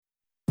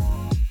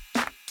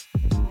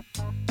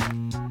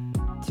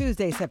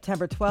Tuesday,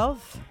 September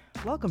 12th.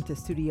 Welcome to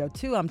Studio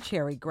 2. I'm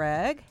Cherry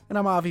Gregg. And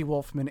I'm Avi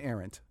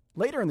Wolfman-Arendt.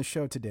 Later in the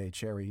show today,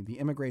 Cherry, the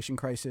immigration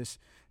crisis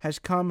has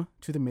come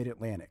to the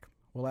Mid-Atlantic.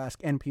 We'll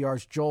ask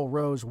NPR's Joel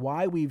Rose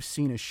why we've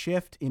seen a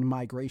shift in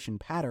migration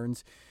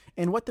patterns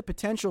and what the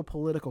potential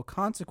political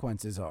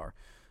consequences are.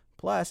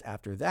 Plus,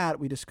 after that,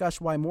 we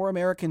discuss why more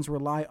Americans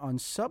rely on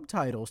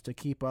subtitles to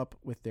keep up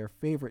with their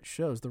favorite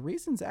shows. The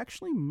reasons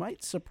actually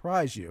might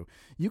surprise you.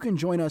 You can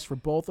join us for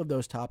both of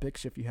those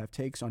topics if you have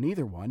takes on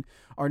either one.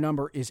 Our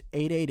number is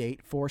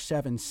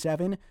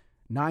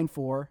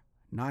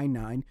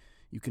 888-477-9499.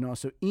 You can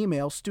also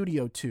email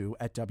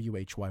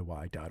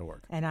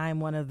studio2@whyy.org. And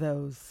I'm one of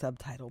those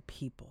subtitle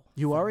people.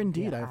 You are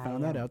indeed. I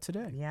found that out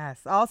today.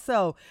 Yes.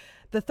 Also,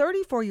 the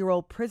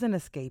 34-year-old prison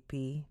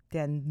escapee,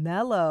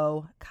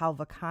 Danilo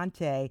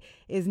Cavalcante,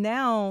 is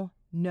now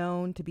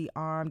known to be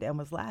armed and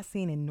was last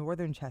seen in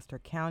northern Chester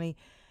County.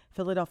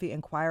 Philadelphia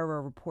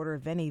Inquirer reporter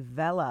Vinny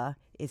Vela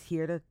is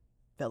here to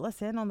fill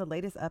us in on the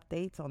latest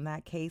updates on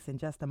that case in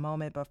just a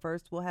moment. But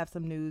first, we'll have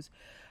some news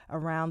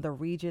around the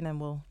region and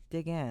we'll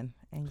dig in.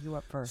 And you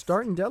up first.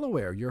 Start in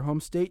Delaware, your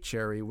home state,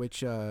 Cherry,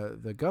 which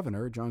the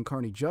governor, John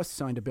Carney, just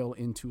signed a bill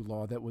into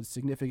law that would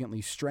significantly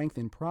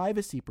strengthen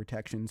privacy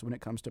protections when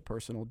it comes to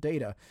personal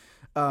data.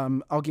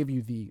 I'll give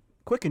you the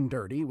quick and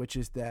dirty, which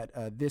is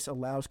that this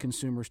allows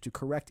consumers to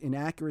correct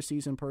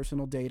inaccuracies in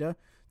personal data,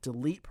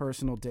 delete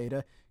personal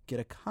data, get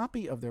a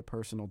copy of their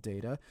personal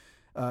data,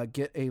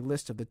 get a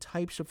list of the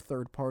types of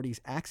third parties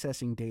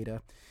accessing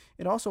data.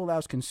 It also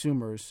allows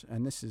consumers,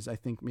 and this is, I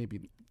think,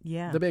 maybe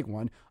the big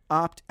one,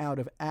 opt out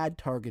of ad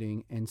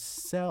targeting and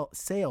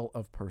sale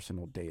of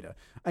personal data.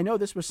 I know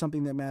this was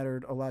something that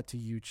mattered a lot to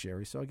you,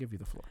 Cherry, so I'll give you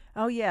the floor.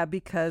 Oh, yeah,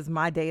 because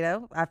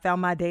I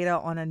found my data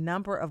on a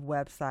number of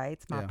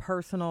websites, my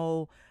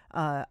personal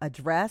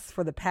address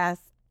for the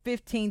past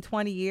 15,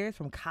 20 years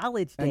from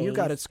college days. And you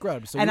got it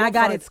scrubbed. So I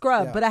got it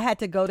scrubbed, but I had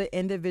to go to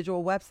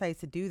individual websites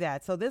to do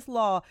that. So this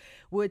law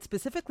would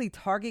specifically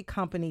target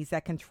companies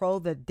that control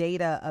the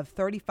data of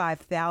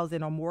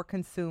 35,000 or more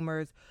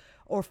consumers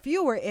or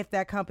fewer if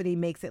that company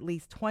makes at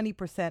least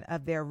 20%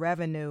 of their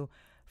revenue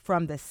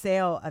from the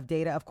sale of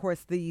data. Of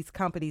course, these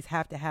companies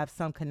have to have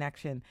some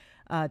connection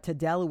to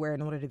Delaware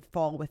in order to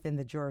fall within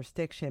the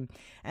jurisdiction.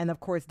 And of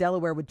course,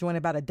 Delaware would join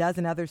about a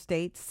dozen other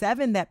states,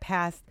 7 that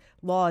passed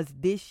laws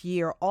this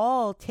year,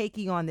 all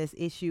taking on this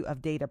issue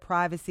of data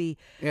privacy.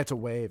 Yeah, it's a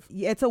wave.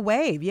 It's a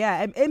wave,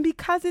 yeah. And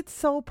because it's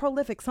so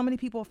prolific, so many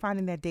people are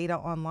finding their data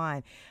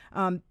online.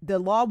 The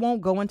law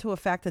won't go into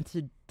effect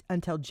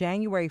until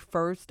January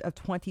 1st of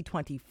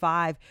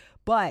 2025,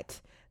 but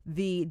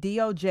the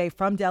DOJ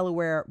from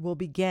Delaware will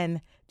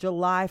begin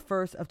July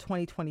 1st of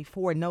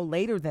 2024, no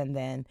later than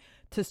then,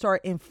 to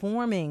start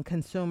informing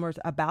consumers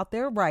about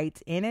their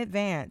rights in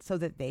advance so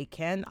that they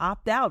can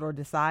opt out or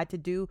decide to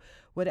do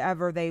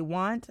whatever they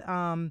want.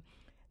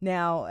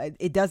 Now,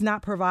 it does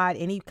not provide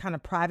any kind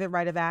of private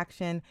right of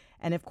action.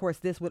 And of course,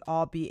 this would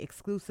all be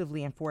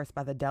exclusively enforced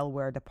by the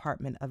Delaware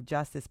Department of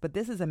Justice. But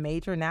this is a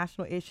major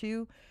national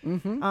issue.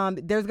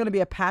 Mm-hmm. There's going to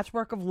be a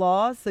patchwork of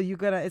laws. So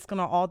it's going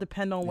to all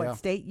depend on what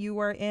state you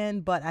are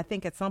in. But I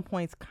think at some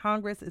points,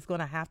 Congress is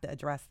going to have to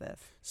address this.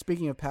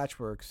 Speaking of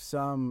patchwork,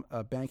 some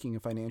banking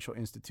and financial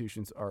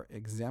institutions are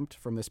exempt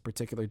from this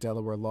particular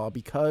Delaware law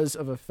because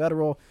of a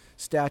federal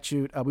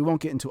statute. We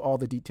won't get into all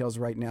the details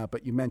right now,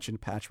 but you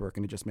mentioned patchwork,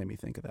 and it just made me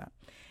think of that.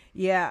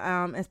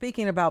 Yeah, and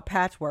speaking about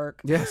patchwork.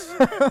 Yes.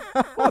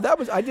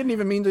 I didn't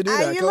even mean to do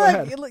that. Go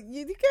ahead. You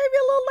gave me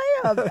a little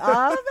layup.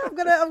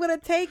 I'm gonna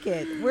take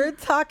it. We're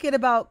talking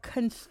about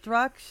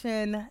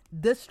construction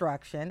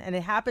destruction, and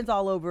it happens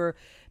all over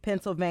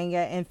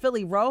Pennsylvania and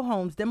Philly. Row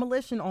homes,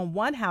 demolition on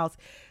one house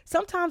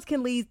sometimes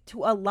can lead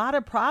to a lot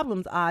of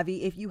problems,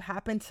 Avi, if you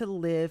happen to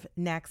live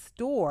next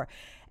door.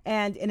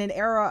 And in an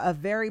era of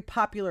very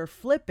popular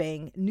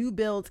flipping, new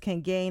builds can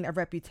gain a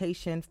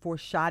reputation for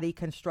shoddy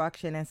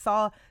construction. And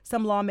saw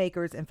some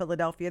lawmakers in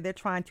Philadelphia, they're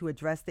trying to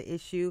address the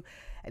issue.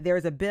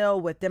 There's a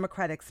bill with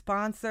Democratic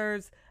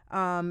sponsors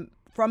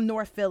from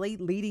North Philly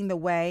leading the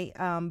way.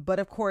 But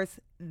of course,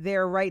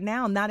 they're right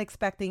now not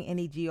expecting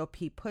any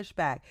GOP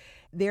pushback.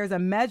 There's a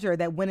measure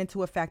that went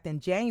into effect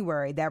in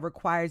January that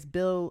requires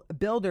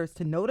builders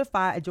to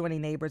notify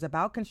adjoining neighbors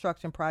about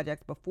construction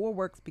projects before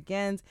works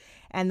begins.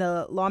 And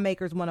the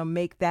lawmakers want to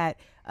make that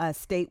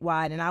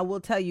statewide. And I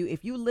will tell you,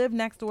 if you live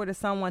next door to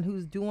someone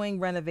who's doing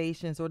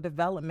renovations or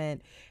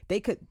development, they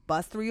could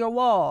bust through your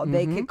wall. Mm-hmm.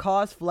 They could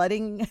cause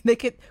flooding. They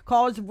could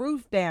cause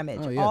roof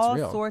damage, all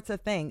sorts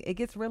of things. It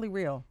gets really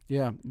real.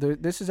 Yeah,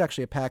 this is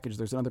actually a package.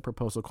 There's another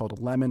proposal called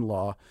a lemon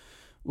law,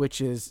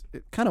 which is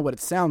kind of what it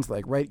sounds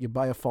like, right? You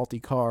buy a faulty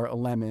car, a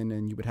lemon,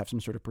 and you would have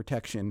some sort of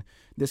protection. In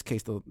this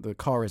case, the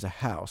car is a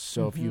house.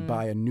 So if you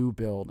buy a new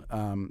build,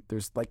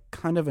 there's like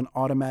kind of an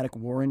automatic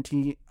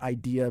warranty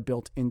idea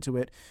built into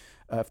it.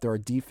 If there are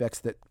defects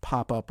that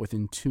pop up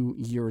within 2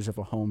 years of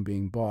a home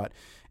being bought.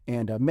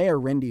 And Mayor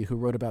Rindy, who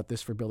wrote about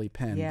this for Billy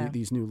Penn,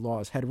 these new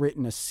laws, had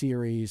written a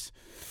series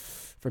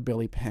for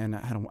Billy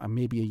Penn,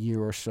 maybe a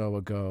year or so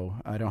ago.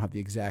 I don't have the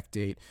exact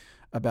date.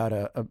 about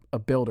a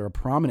builder, a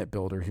prominent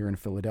builder here in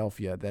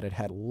Philadelphia, that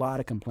had a lot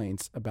of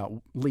complaints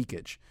about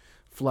leakage,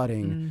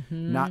 flooding,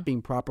 not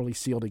being properly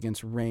sealed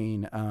against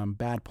rain,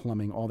 bad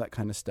plumbing, all that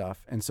kind of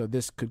stuff. And so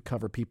this could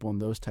cover people in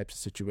those types of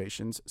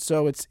situations.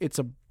 So it's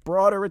a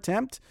broader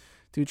attempt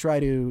to try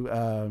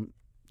to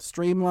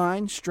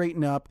streamline,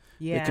 straighten up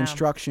the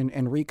construction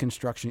and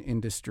reconstruction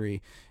industry.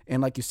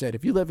 And like you said,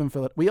 if you live in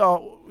Philly, we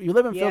all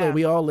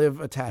live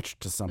attached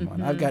to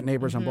someone. I've got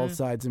neighbors on both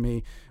sides of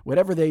me.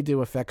 Whatever they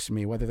do affects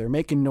me, whether they're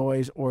making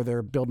noise or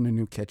they're building a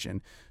new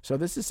kitchen. So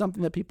this is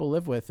something that people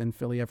live with in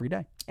Philly every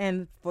day.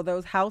 And for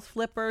those house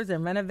flippers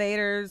and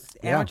renovators,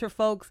 amateur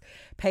folks,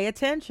 pay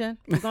attention.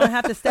 You're going to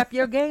have to step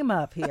your game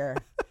up here.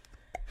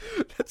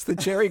 That's the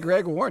Jerry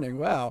Gregg warning.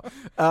 Wow.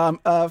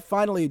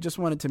 Finally, just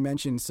wanted to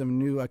mention some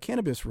new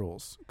cannabis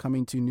rules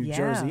coming to New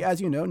Jersey.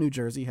 As you know, New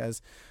Jersey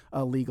has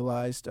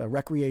legalized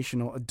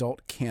recreational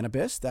adult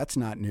cannabis. That's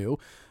not new.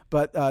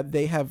 But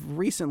they have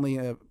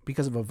recently,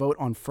 because of a vote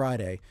on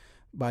Friday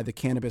by the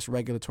Cannabis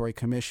Regulatory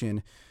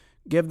Commission,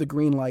 give the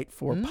green light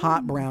for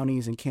pot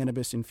brownies and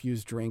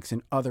cannabis-infused drinks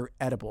and other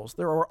edibles.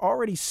 There are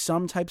already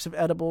some types of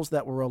edibles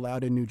that were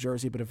allowed in New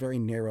Jersey, but a very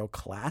narrow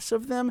class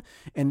of them.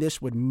 And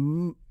this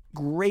would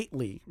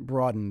greatly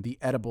broaden the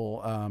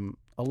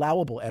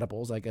allowable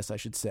edibles, I guess I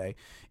should say,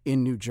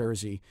 in New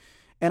Jersey.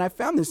 And I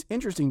found this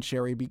interesting,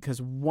 Cherry,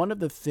 because one of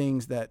the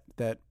things that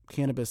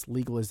cannabis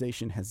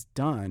legalization has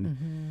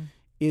done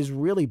is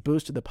really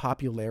boosted the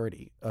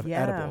popularity of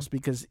edibles,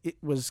 because it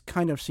was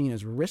kind of seen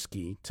as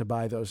risky to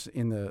buy those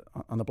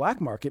on the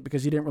black market,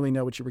 because you didn't really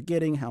know what you were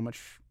getting, how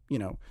much,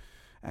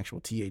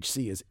 actual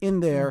THC is in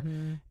there.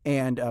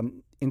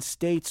 And in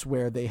states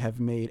where they have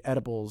made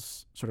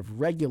edibles sort of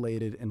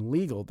regulated and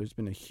legal, there's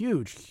been a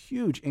huge,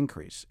 huge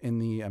increase in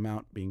the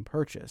amount being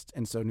purchased.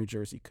 And so New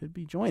Jersey could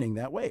be joining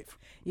that wave.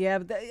 Yeah,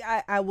 but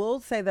I will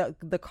say that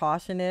the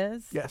caution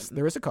is... Yes,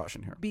 there is a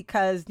caution here.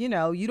 Because, you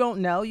don't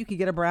know. You can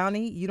get a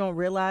brownie. You don't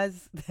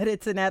realize that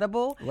it's an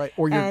edible. Right.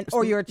 Or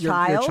your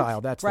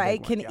child. That's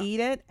right, the big one. can eat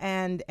it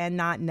and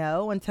not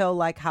know until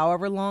like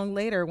however long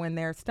later when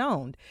they're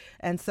stoned.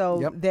 And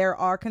so there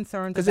are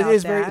concerns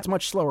about that. It's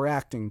much slower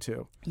acting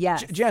too.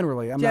 Yes.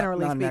 Generally, I'm not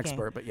speaking. an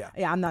expert, but yeah.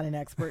 Yeah, I'm not an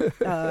expert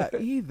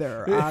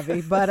either,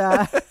 Avi.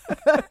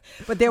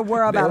 But there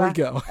were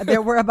about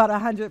there were about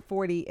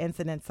 140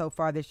 incidents so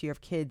far this year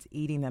of kids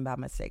eating them by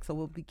mistake. So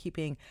we'll be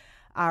keeping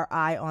our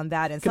eye on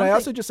that. And can I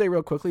also just say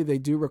real quickly, they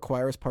do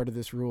require as part of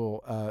this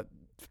rule to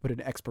put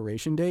an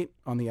expiration date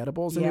on the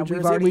edibles in New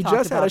Jersey. We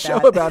just had a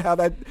show about how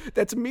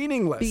that's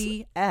meaningless.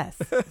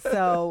 BS.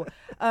 So,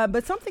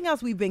 but something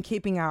else we've been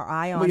keeping our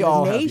eye on,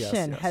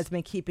 has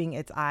been keeping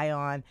its eye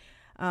on,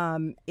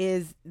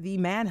 is the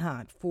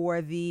manhunt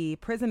for the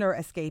prisoner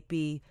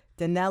escapee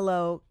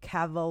Danilo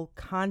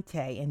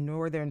Cavalcante in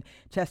northern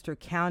Chester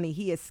County.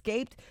 He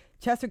escaped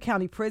Chester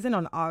County Prison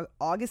on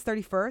August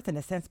 31st and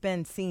has since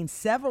been seen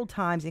several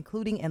times,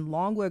 including in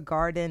Longwood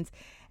Gardens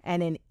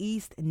and in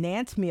East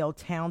Nantsmeal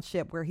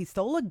Township, where he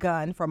stole a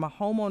gun from a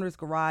homeowner's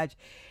garage.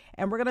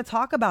 And we're going to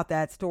talk about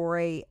that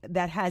story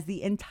that has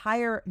the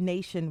entire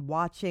nation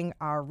watching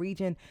our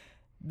region.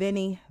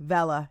 Vinny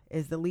Vella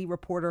is the lead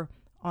reporter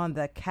on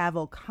the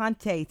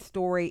Cavalcante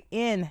story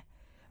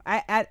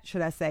at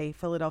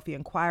Philadelphia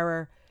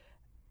Inquirer.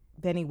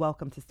 Vinny,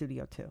 welcome to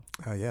Studio 2.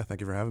 Yeah,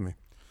 thank you for having me.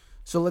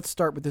 So let's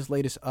start with this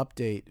latest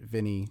update,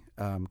 Vinny.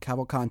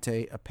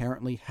 Cavalcante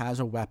apparently has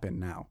a weapon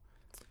now.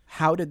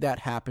 How did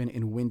that happen,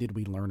 and when did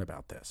we learn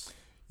about this?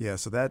 Yeah,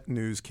 so that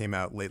news came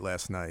out late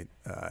last night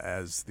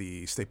as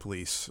the state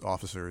police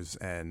officers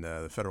and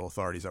the federal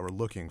authorities that were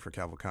looking for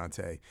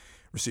Cavalcante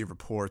received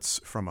reports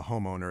from a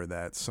homeowner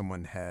that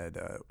someone had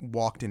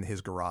walked in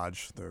his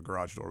garage. The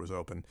garage door was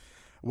open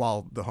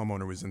while the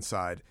homeowner was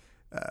inside,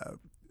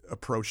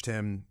 approached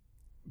him.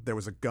 There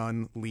was a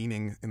gun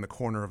leaning in the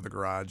corner of the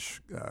garage.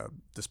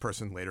 This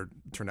person later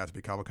turned out to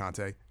be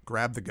Cavalcante,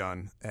 grabbed the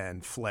gun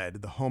and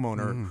fled. The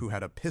homeowner, who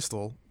had a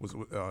pistol was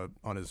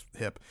on his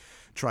hip,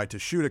 tried to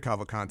shoot at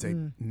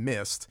Cavalcante,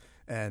 missed,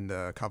 and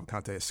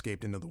Cavalcante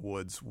escaped into the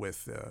woods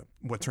with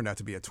what turned out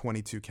to be a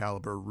 .22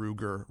 caliber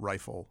Ruger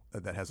rifle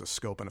that has a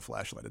scope and a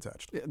flashlight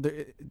attached.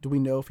 Do we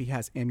know if he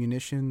has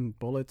ammunition,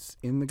 bullets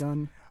in the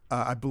gun?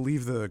 I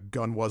believe the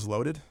gun was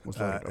loaded.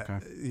 Okay.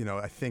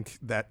 I think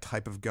that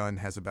type of gun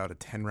has about a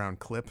 10-round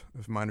clip,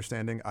 if my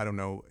understanding. I don't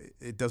know.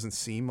 It doesn't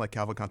seem like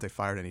Cavalcante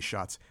fired any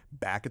shots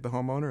back at the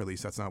homeowner. At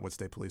least that's not what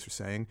state police are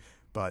saying.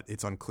 But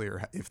it's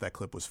unclear if that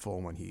clip was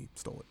full when he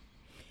stole it.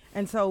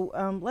 And so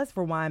let's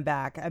rewind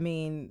back. I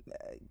mean,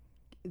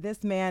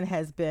 this man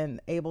has been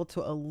able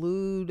to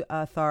elude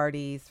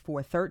authorities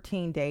for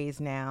 13 days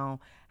now.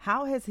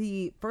 How has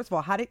he, first of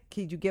all,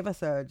 could you give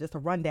us just a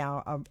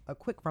rundown, a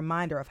quick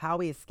reminder of how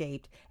he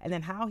escaped, and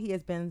then how he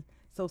has been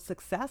so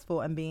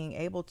successful in being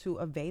able to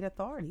evade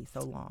authorities so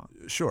long?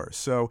 Sure.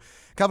 So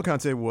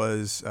Cavalcante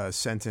was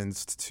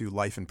sentenced to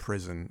life in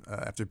prison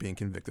after being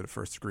convicted of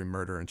first-degree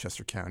murder in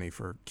Chester County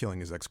for killing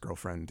his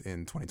ex-girlfriend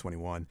in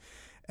 2021.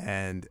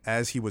 And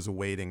as he was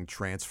awaiting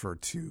transfer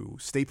to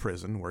state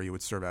prison, where he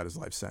would serve out his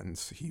life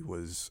sentence, he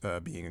was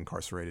being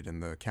incarcerated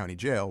in the county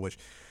jail, which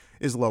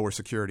is lower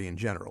security in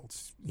general.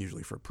 It's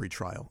usually for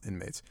pretrial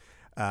inmates.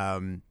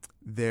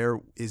 There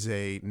is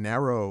a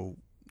narrow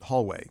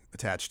hallway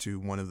attached to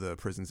one of the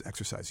prison's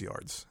exercise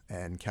yards,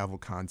 and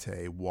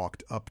Cavalcante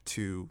walked up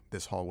to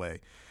this hallway.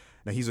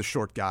 Now, he's a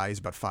short guy. He's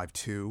about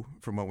 5'2",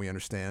 from what we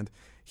understand.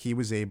 He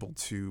was able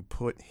to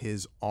put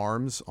his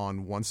arms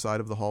on one side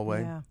of the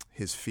hallway,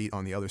 his feet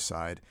on the other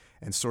side,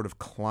 and sort of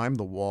climb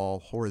the wall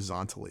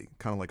horizontally,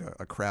 kind of like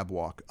a crab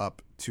walk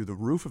up to the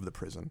roof of the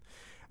prison,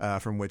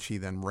 from which he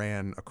then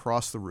ran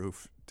across the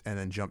roof and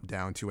then jumped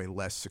down to a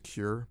less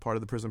secure part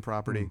of the prison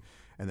property.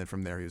 And then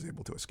from there, he was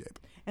able to escape.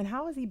 And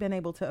how has he been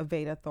able to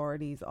evade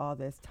authorities all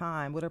this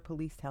time? What are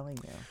police telling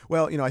you?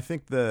 Well, I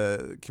think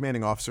the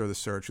commanding officer of the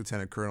search,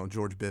 Lieutenant Colonel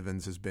George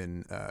Bivens, has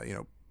been,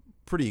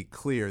 pretty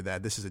clear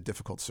that this is a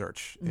difficult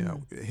search.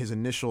 His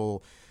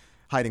initial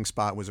hiding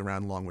spot was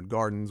around Longwood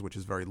Gardens, which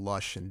is very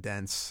lush and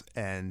dense,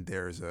 and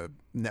there's a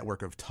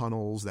network of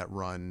tunnels that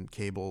run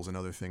cables and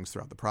other things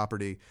throughout the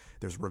property.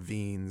 There's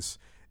ravines.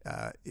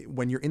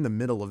 When you're in the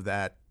middle of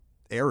that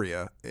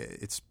area,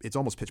 it's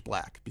almost pitch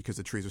black because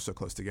the trees are so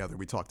close together.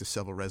 We talked to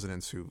several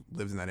residents who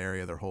lived in that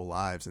area their whole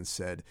lives and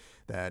said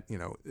that,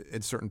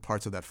 in certain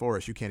parts of that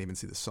forest, you can't even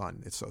see the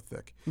sun. It's so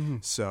thick.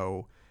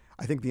 So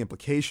I think the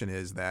implication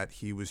is that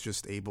he was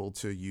just able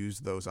to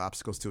use those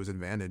obstacles to his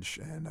advantage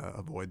and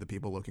avoid the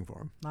people looking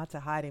for him. Lots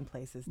of hiding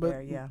places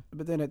there, yeah.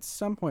 But then at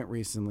some point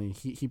recently,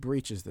 he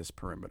breaches this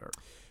perimeter.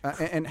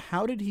 And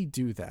how did he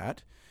do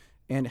that?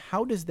 And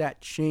how does that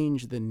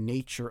change the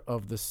nature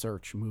of the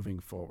search moving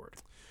forward?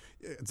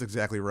 It's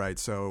exactly right.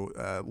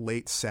 So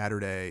late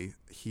Saturday,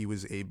 he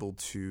was able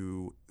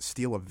to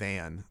steal a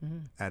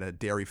van at a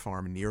dairy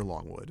farm near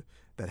Longwood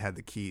that had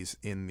the keys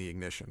in the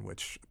ignition,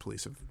 which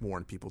police have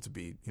warned people to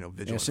be,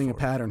 vigilant. Yeah, seeing a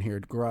pattern here: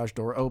 garage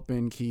door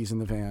open, keys in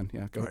the van.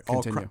 Yeah, go right.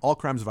 continue. All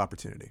crimes of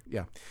opportunity.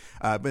 Yeah,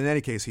 but in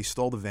any case, he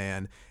stole the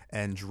van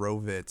and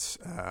drove it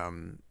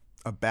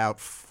about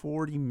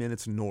 40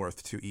 minutes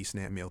north to East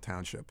Nantmeal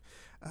Township.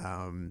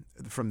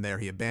 From there,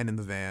 he abandoned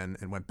the van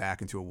and went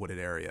back into a wooded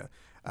area.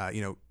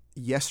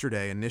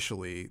 Yesterday,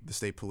 initially, the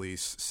state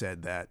police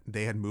said that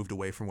they had moved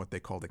away from what they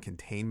called a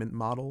containment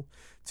model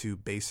to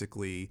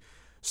basically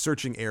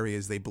searching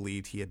areas they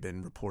believed he had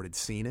been reported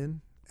seen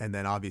in. And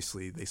then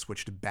obviously they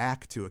switched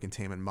back to a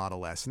containment model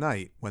last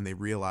night when they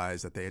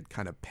realized that they had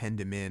kind of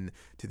penned him in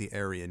to the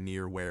area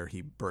near where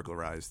he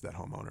burglarized that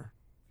homeowner.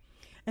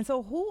 And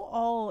so who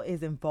all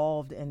is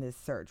involved in this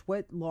search?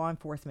 What law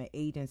enforcement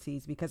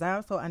agencies? Because I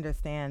also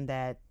understand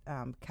that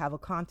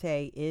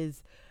Cavalcante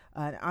is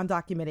an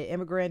undocumented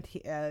immigrant.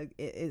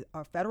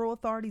 Are federal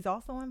authorities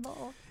also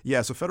involved?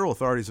 Yeah, so federal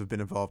authorities have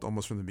been involved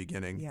almost from the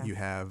beginning. Yeah. You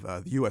have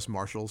the U.S.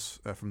 Marshals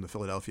from the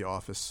Philadelphia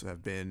office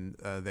have been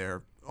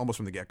there almost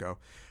from the get-go,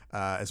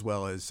 as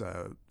well as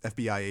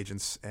FBI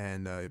agents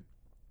and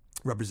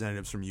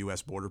representatives from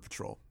U.S. Border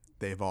Patrol.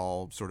 They've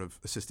all sort of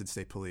assisted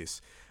state police.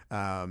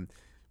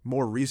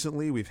 More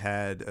recently, we've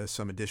had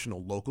some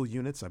additional local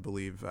units, I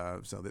believe.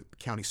 So the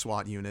county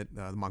SWAT unit,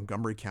 the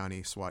Montgomery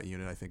County SWAT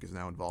unit, I think, is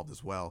now involved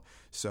as well.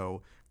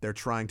 So they're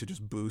trying to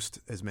just boost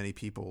as many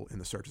people in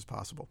the search as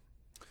possible.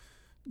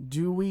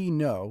 Do we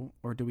know,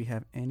 or do we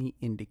have any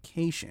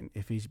indication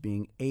if he's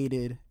being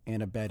aided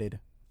and abetted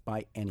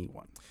by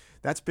anyone?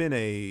 That's been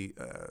a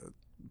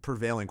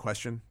prevailing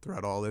question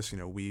throughout all this.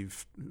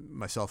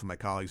 Myself and my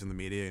colleagues in the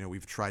media,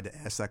 we've tried to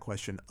ask that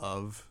question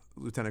of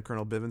Lieutenant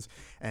Colonel Bivens,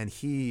 and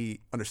he,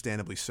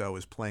 understandably so,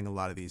 is playing a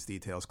lot of these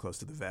details close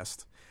to the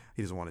vest.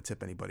 He doesn't want to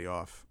tip anybody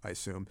off, I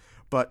assume.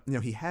 But,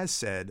 he has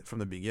said from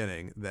the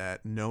beginning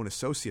that known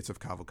associates of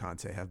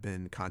Cavalcante have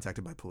been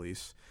contacted by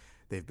police.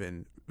 They've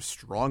been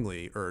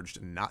strongly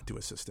urged not to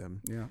assist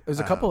him. Yeah,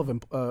 there's a couple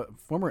of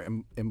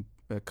former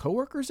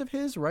co-workers of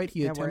his, right?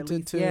 He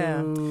attempted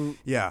to...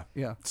 Yeah.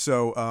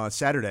 So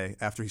Saturday,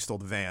 after he stole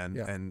the van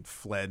Yeah. and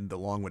fled the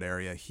Longwood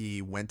area,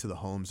 he went to the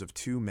homes of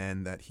two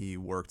men that he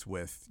worked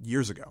with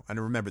years ago. And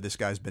remember, this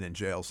guy's been in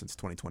jail since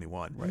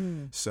 2021.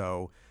 Right.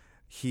 So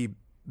he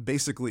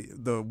basically...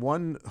 The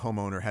one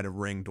homeowner had a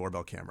Ring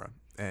doorbell camera.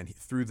 And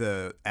through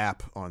the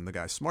app on the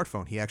guy's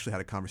smartphone, he actually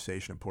had a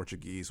conversation in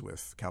Portuguese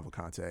with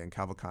Cavalcante. And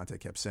Cavalcante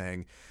kept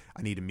saying,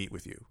 "I need to meet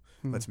with you.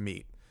 Let's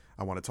meet.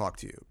 I want to talk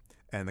to you."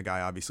 And the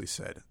guy obviously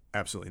said,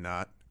 "Absolutely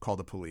not." Called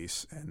the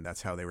police, and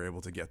that's how they were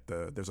able to get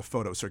there's a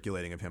photo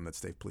circulating of him that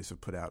state police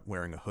have put out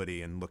wearing a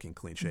hoodie and looking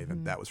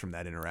clean-shaven. That was from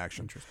that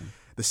interaction. Interesting.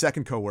 The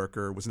second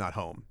coworker was not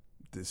home.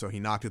 So he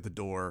knocked at the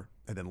door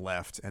and then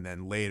left, and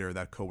then later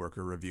that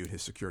coworker reviewed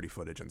his security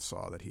footage and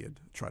saw that he had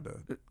tried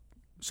to...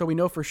 So we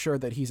know for sure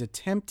that he's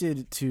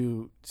attempted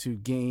to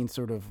gain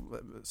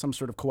some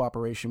sort of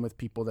cooperation with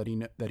people that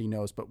he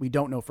knows, but we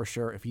don't know for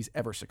sure if he's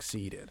ever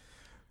succeeded.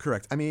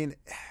 Correct. I mean,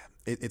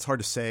 it's hard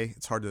to say.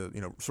 It's hard to,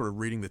 sort of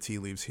reading the tea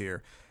leaves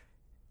here.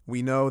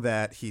 We know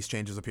that he's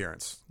changed his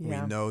appearance.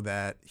 Yeah. We know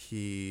that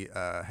he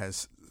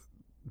has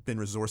been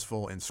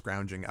resourceful in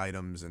scrounging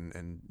items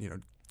and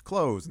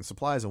clothes and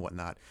supplies and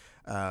whatnot.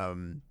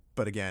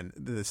 But again,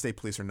 the state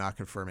police are not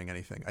confirming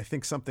anything. I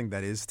think something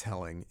that is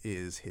telling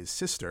is his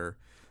sister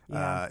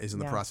is in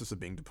the process of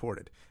being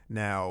deported.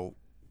 Now,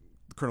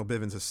 Colonel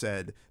Bivens has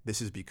said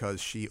this is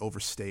because she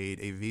overstayed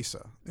a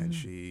visa and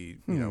she,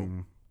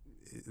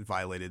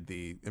 violated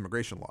the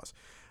immigration laws,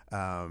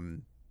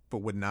 but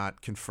would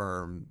not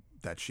confirm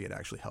that she had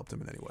actually helped him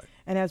in any way.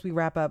 And as we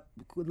wrap up,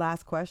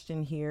 last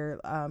question here,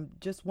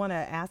 just want to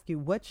ask you,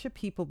 what should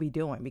people be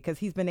doing? Because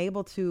he's been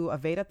able to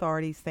evade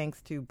authorities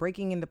thanks to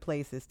breaking into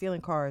places,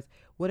 stealing cars.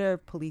 What are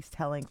police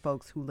telling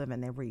folks who live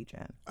in their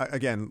region?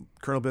 Again,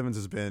 Colonel Bivens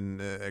has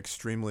been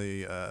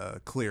extremely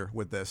clear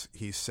with this.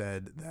 He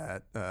said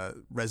that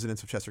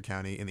residents of Chester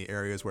County in the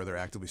areas where they're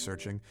actively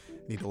searching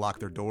need to lock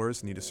their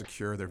doors, need to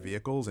secure their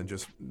vehicles, and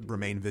just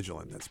remain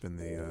vigilant. That's been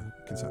the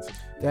consensus.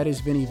 That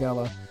is Vinny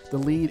Vella, the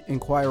lead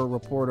Inquirer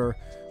reporter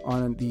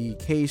on the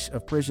case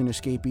of prison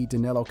escapee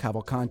Danilo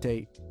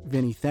Cavalcante.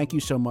 Vinny, thank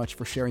you so much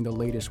for sharing the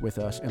latest with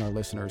us and our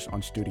listeners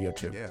on Studio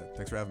 2. Yeah,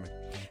 thanks for having me.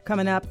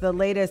 Coming up, the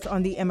latest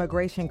on the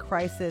immigration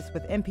crisis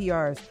with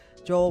NPR's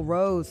Joel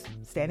Rose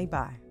standing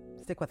by.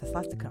 Stick with us,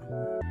 lots to come.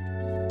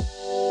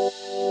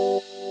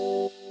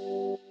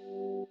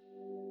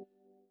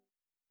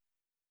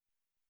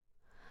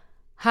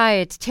 Hi,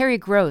 it's Terry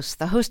Gross,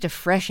 the host of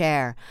Fresh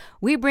Air.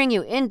 We bring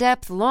you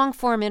in-depth,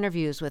 long-form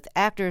interviews with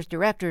actors,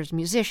 directors,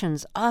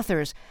 musicians,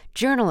 authors,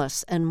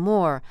 journalists, and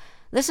more.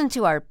 Listen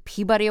to our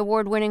Peabody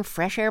Award-winning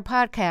Fresh Air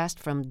podcast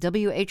from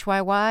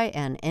WHYY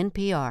and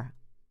NPR.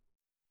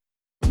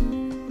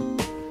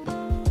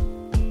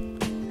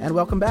 And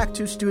welcome back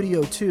to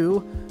Studio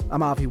 2.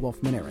 I'm Avi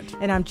Wolfman-Arendt.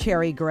 And I'm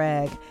Cherry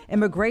Gregg.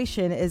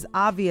 Immigration is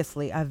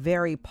obviously a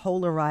very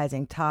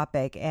polarizing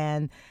topic,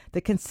 and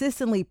the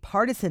consistently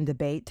partisan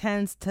debate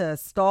tends to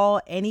stall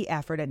any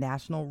effort at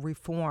national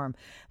reform.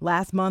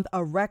 Last month,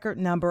 a record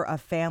number of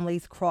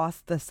families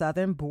crossed the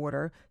southern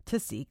border to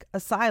seek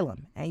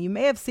asylum. And you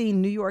may have seen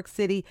New York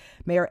City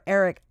Mayor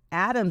Eric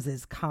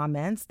Adams's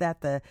comments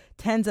that the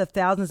tens of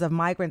thousands of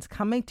migrants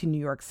coming to New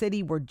York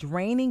City were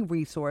draining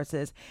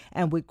resources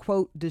and would,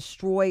 quote,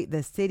 destroy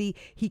the city.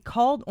 He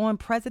called on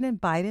President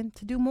Biden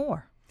to do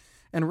more.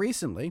 And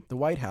recently, the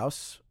White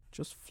House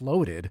just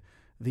floated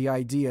the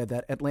idea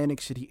that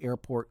Atlantic City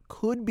Airport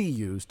could be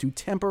used to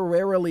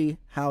temporarily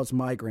house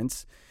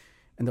migrants,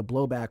 and the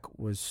blowback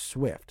was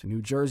swift.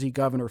 New Jersey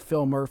Governor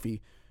Phil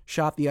Murphy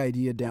shot the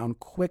idea down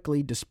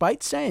quickly,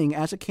 despite saying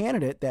as a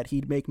candidate that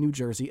he'd make New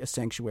Jersey a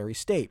sanctuary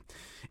state.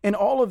 And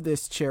all of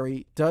this,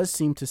 Cherry, does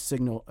seem to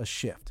signal a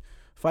shift.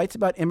 Fights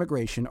about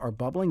immigration are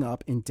bubbling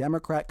up in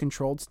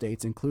Democrat-controlled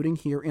states, including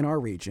here in our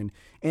region,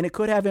 and it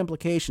could have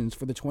implications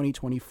for the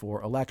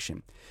 2024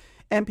 election.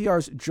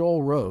 NPR's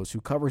Joel Rose,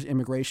 who covers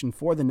immigration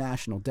for the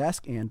National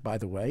Desk and, by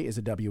the way, is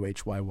a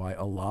WHYY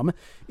alum,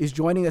 is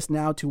joining us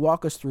now to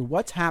walk us through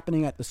what's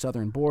happening at the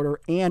southern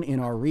border and in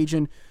our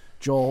region.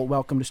 Joel,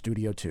 welcome to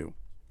Studio 2.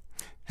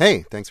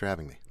 Hey, thanks for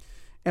having me.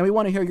 And we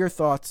want to hear your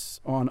thoughts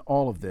on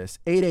all of this.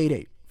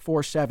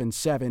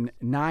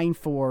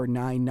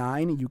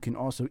 888-477-9499. You can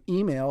also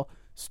email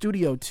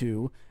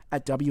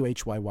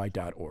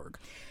studio2@whyy.org.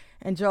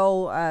 And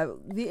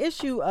Joel, the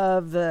issue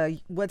of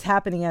what's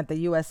happening at the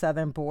U.S.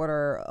 southern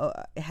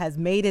border has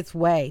made its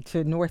way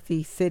to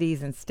northeast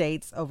cities and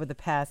states over the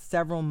past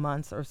several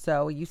months or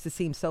so. It used to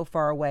seem so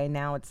far away.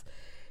 Now it's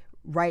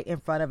right in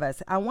front of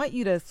us. I want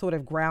you to sort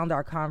of ground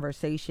our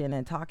conversation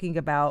and talking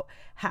about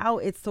how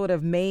it's sort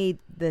of made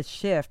the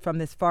shift from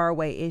this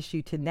faraway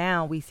issue to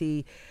now we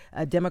see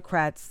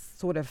Democrats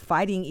sort of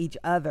fighting each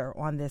other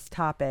on this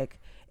topic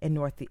in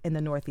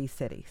the northeast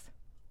cities.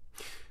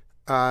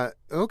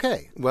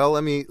 Okay. Well,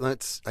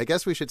 I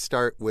guess we should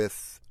start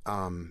with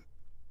the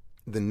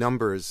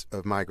numbers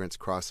of migrants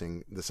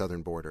crossing the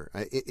southern border.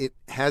 It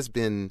has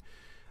been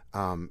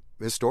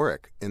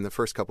historic in the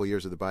first couple of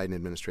years of the Biden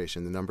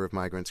administration. The number of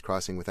migrants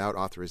crossing without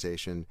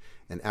authorization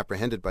and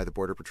apprehended by the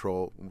Border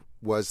Patrol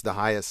was the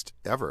highest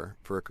ever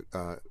for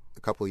a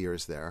couple of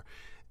years there.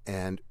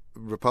 And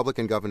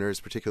Republican governors,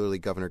 particularly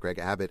Governor Greg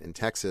Abbott in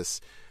Texas,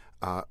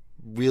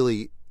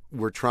 really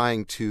were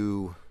trying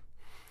to,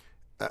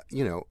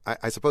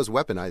 I suppose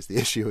weaponize the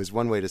issue is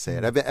one way to say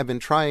it. I've been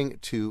trying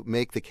to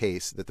make the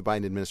case that the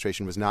Biden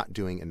administration was not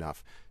doing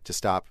enough to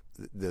stop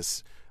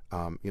this,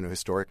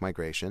 historic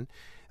migration.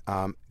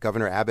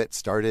 Governor Abbott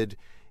started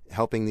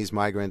helping these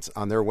migrants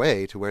on their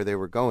way to where they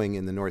were going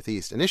in the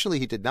Northeast. Initially,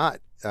 he did not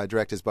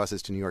direct his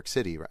buses to New York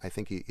City. I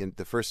think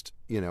at first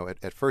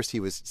he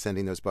was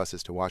sending those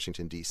buses to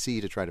Washington, D.C.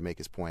 to try to make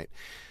his point.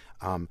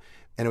 And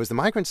it was the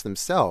migrants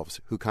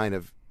themselves who kind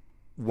of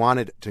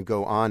wanted to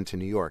go on to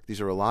New York.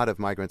 These are a lot of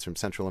migrants from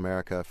Central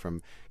America,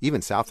 from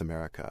even South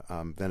America,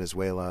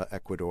 Venezuela,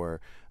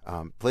 Ecuador,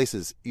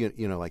 places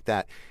like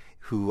that,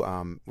 who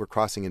were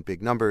crossing in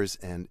big numbers,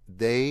 and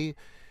they.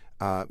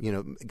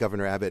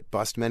 Governor Abbott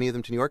bussed many of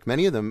them to New York.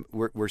 Many of them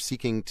were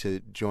seeking to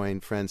join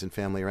friends and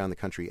family around the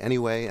country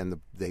anyway, and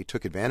they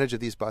took advantage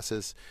of these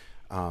buses.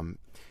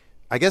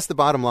 I guess the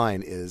bottom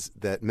line is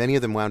that many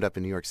of them wound up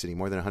in New York City.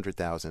 More than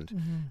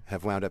 100,000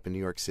 have wound up in New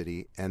York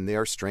City, and they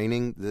are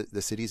straining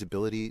the city's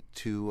ability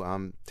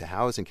to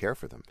house and care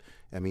for them.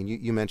 I mean,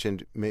 you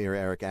mentioned Mayor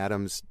Eric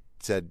Adams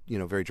said,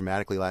 very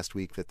dramatically last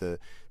week that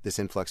this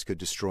influx could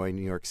destroy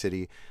New York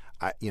City.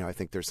 I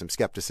think there's some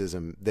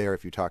skepticism there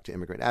if you talk to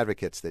immigrant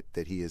advocates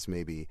that he is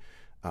maybe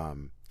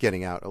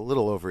getting out a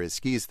little over his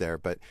skis there.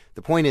 But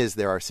the point is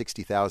there are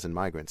 60,000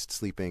 migrants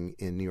sleeping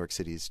in New York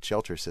City's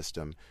shelter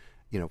system,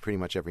 pretty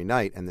much every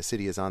night, and the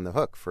city is on the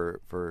hook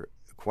for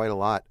quite a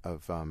lot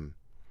of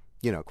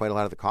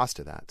the cost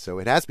of that. So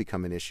it has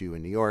become an issue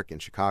in New York, in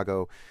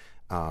Chicago,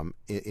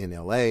 in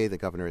L.A. The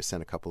governor has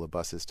sent a couple of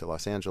buses to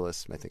Los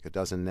Angeles, I think a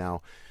dozen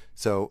now.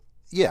 So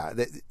yeah,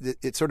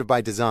 it's sort of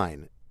by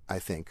design, I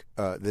think,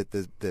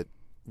 that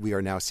we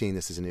are now seeing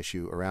this as an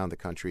issue around the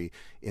country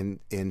in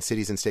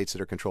cities and states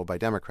that are controlled by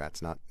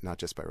Democrats, not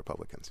just by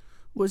Republicans.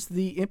 Was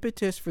the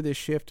impetus for this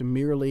shift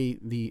merely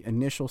the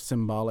initial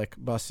symbolic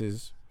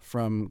buses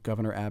from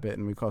Governor Abbott,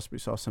 and we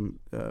saw some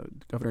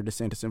Governor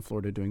DeSantis in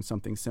Florida doing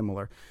something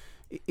similar?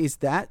 Is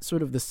that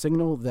sort of the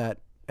signal that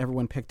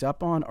everyone picked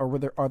up on, or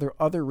are there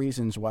other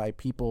reasons why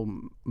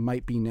people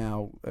might be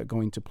now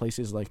going to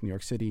places like New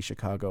York City,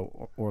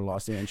 Chicago, or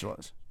Los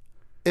Angeles?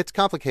 It's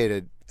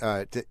complicated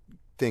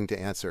thing to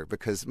answer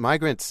because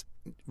migrants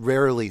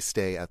rarely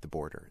stay at the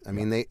border. I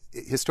mean,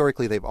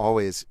 historically they've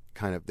always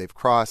they've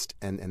crossed,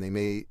 and they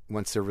may,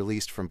 once they're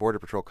released from Border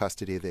Patrol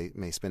custody, they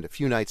may spend a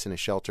few nights in a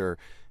shelter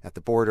at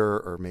the border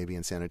or maybe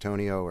in San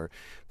Antonio,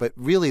 but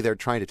really they're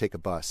trying to take a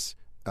bus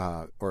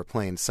or a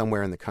plane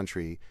somewhere in the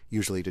country,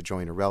 usually to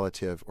join a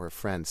relative or a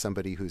friend,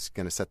 somebody who's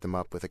going to set them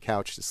up with a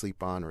couch to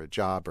sleep on or a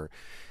job, or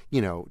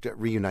to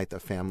reunite the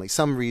family,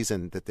 some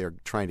reason that they're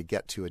trying to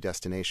get to a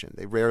destination.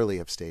 They rarely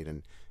have stayed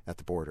at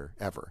the border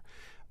ever.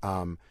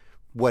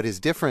 What is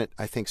different,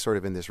 I think, sort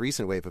of in this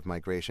recent wave of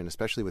migration,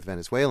 especially with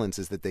Venezuelans,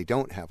 is that they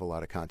don't have a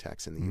lot of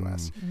contacts in the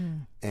U.S.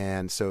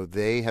 And so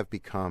they have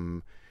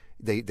become,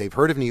 they've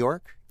heard of New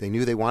York. They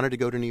knew they wanted to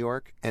go to New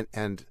York.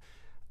 And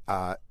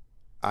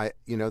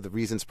the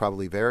reasons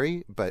probably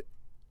vary, but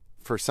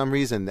for some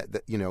reason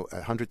that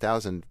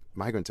 100,000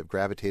 migrants have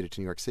gravitated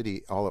to New York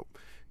City all,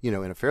 in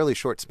a fairly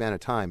short span of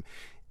time.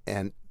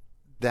 And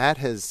that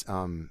has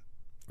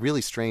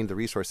really strained the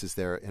resources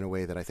there in a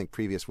way that I think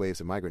previous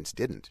waves of migrants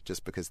didn't,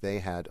 just because they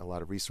had a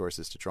lot of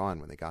resources to draw on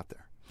when they got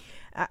there.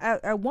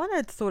 I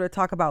want to sort of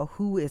talk about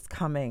who is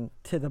coming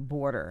to the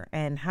border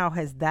and how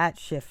has that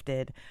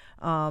shifted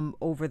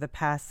over the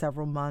past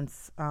several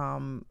months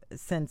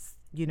since,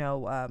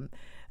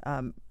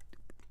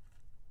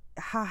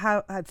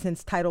 how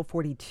since Title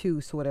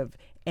 42 sort of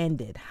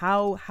ended.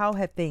 How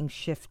have things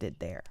shifted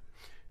there?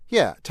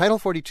 Yeah, Title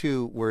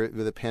 42 were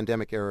the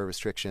pandemic-era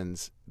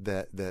restrictions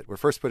that were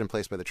first put in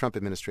place by the Trump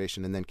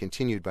administration and then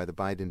continued by the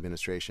Biden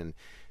administration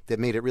that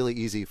made it really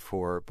easy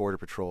for Border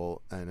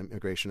Patrol and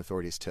immigration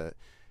authorities to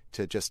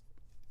just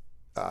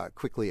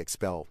quickly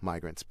expel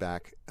migrants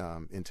back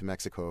into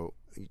Mexico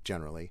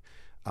generally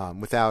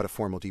without a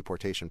formal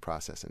deportation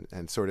process.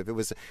 And sort of it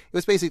was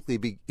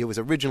basically it was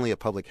originally a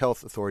public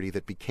health authority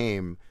that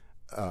became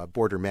a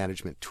border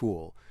management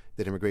tool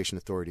that immigration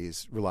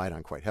authorities relied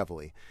on quite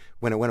heavily.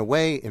 When it went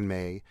away in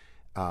May,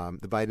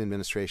 the Biden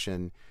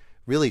administration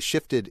really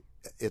shifted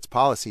its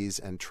policies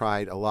and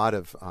tried a lot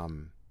of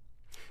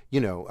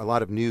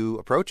new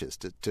approaches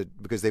to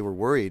because they were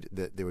worried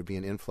that there would be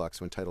an influx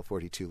when Title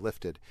 42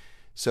 lifted.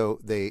 So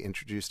they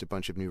introduced a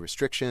bunch of new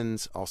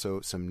restrictions,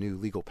 also some new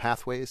legal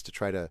pathways to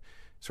try to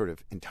sort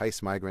of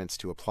entice migrants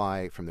to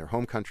apply from their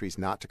home countries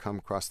not to come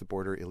across the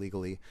border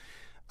illegally.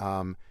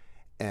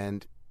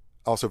 And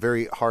also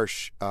very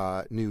harsh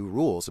new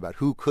rules about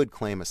who could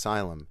claim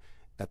asylum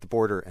at the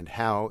border and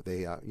how.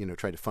 They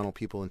tried to funnel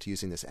people into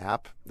using this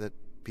app that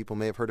people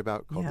may have heard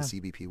about called the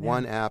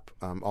CBP-1 app,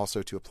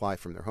 also to apply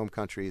from their home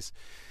countries.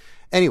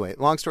 Anyway,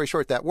 long story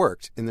short, that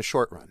worked in the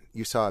short run.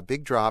 You saw a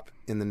big drop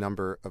in the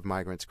number of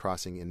migrants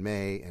crossing in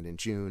May and in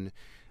June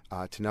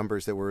to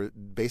numbers that were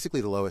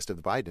basically the lowest of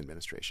the Biden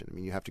administration. I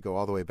mean, you have to go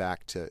all the way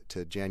back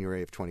to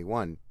January of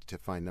 21 to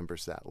find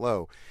numbers that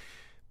low.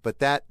 But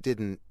that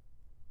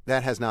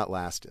has not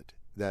lasted.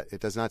 That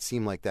it does not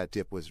seem like that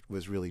dip was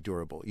really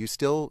durable.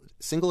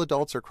 Single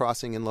adults are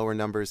crossing in lower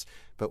numbers,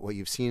 but what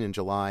you've seen in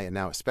July and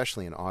now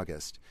especially in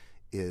August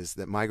is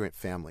that migrant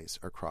families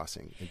are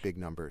crossing in big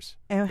numbers.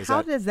 And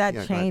how does that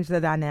change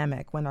the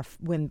dynamic when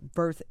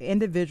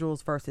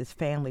individuals versus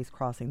families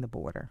crossing the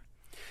border?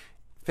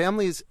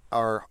 Families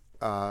are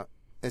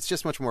it's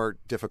just much more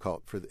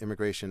difficult for the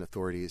immigration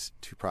authorities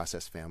to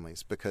process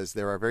families because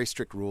there are very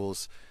strict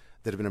rules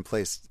that have been in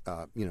place,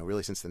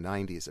 really since the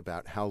 90s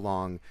about how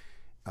long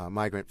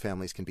migrant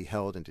families can be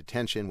held in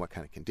detention, what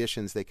kind of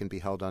conditions they can be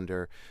held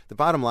under. The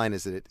bottom line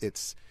is that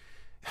it's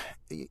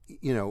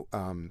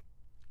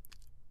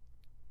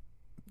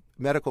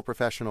medical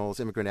professionals,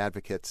 immigrant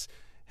advocates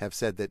have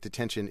said that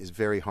detention is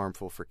very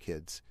harmful for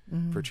kids,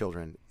 for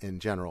children in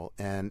general.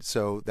 And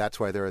so that's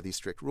why there are these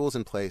strict rules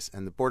in place.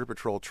 And the Border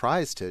Patrol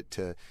tries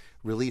to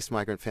release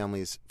migrant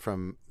families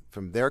from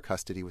their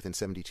custody within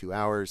 72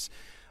 hours.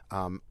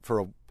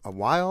 For a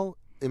while,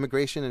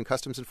 Immigration and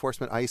Customs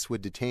Enforcement, ICE,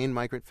 would detain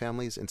migrant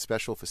families in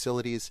special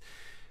facilities.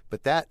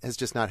 But that has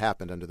just not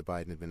happened under the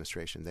Biden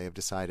administration. They have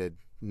decided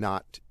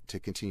not to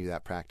continue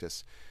that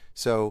practice.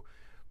 So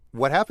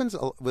what happens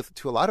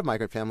to a lot of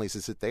migrant families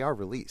is that they are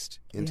released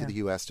into Yeah. the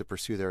U.S. to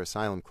pursue their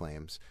asylum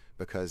claims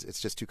because it's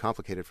just too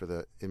complicated for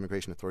the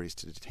immigration authorities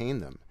to detain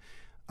them.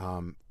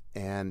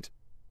 And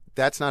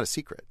that's not a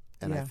secret.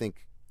 And Yeah. I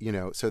think,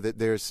 so that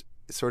there's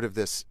sort of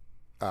this,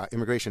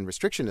 immigration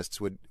restrictionists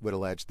would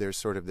allege there's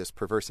sort of this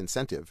perverse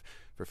incentive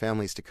for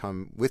families to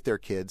come with their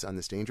kids on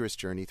this dangerous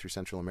journey through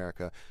Central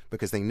America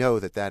because they know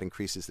that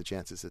increases the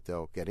chances that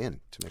they'll get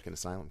in to make an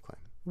asylum claim.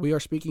 We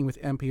are speaking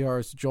with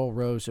NPR's Joel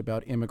Rose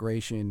about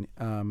immigration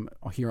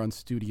here on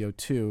Studio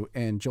 2.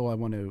 And Joel, I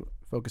want to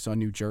focus on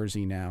New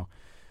Jersey now.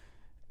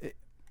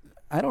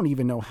 I don't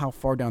even know how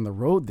far down the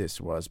road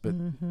this was, but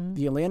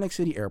the Atlantic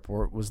City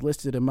Airport was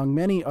listed among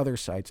many other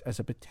sites as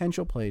a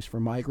potential place for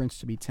migrants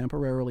to be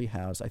temporarily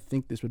housed. I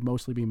think this would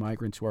mostly be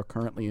migrants who are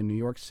currently in New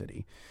York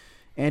City.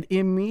 And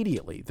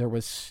immediately there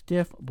was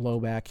stiff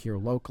blowback here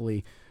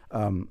locally.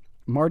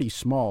 Marty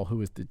Small, who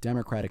is the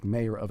Democratic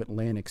mayor of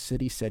Atlantic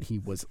City, said he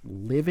was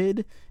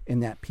livid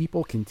and that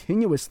people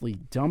continuously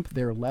dump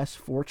their less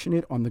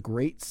fortunate on the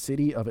great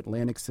city of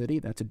Atlantic City.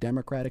 That's a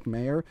Democratic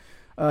mayor.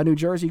 New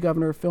Jersey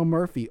Governor Phil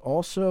Murphy,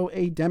 also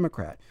a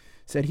Democrat,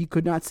 said he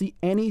could not see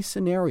any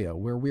scenario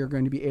where we are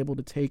going to be able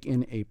to take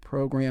in a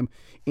program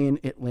in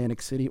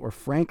Atlantic City or,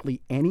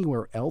 frankly,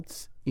 anywhere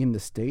else in the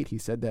state. He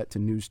said that to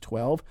News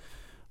 12.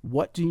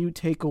 What do you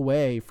take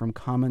away from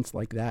comments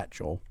like that,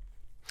 Joel?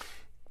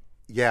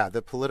 Yeah,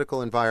 the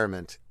political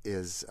environment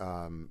is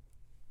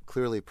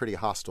clearly pretty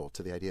hostile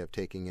to the idea of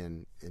taking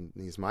in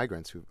these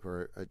migrants who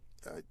are,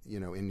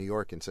 in New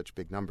York in such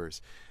big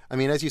numbers. I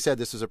mean, as you said,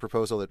 this was a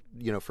proposal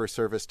that, first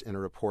surfaced in a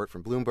report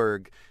from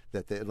Bloomberg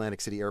that the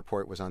Atlantic City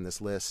Airport was on this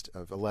list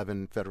of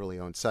 11 federally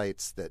owned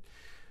sites that,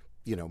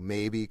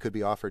 maybe could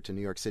be offered to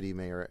New York City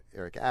Mayor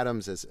Eric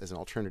Adams as an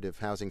alternative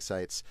housing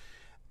sites.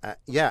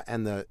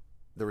 And the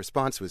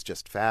response was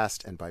just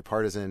fast and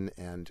bipartisan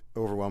and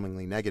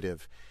overwhelmingly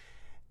negative.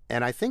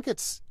 And I think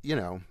it's,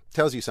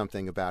 tells you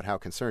something about how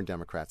concerned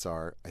Democrats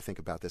are, I think,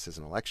 about this as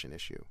an election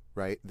issue,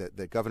 right?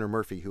 That Governor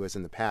Murphy, who has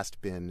in the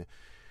past been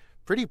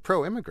pretty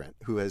pro-immigrant,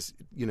 who has,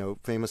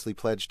 famously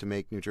pledged to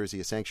make New Jersey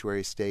a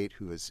sanctuary state,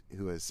 who has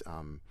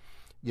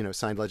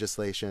signed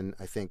legislation,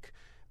 I think,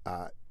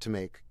 to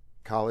make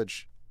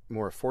college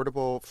more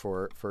affordable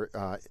for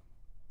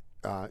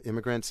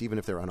immigrants, even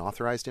if they're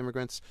unauthorized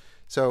immigrants.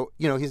 So,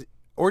 he's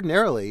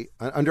ordinarily,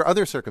 under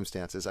other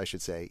circumstances, I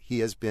should say, he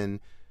has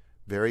been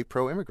very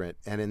pro-immigrant.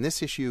 And in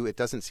this issue, it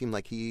doesn't seem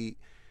like he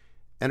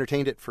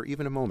entertained it for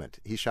even a moment.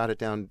 He shot it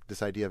down,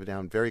 this idea of it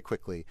down very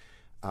quickly.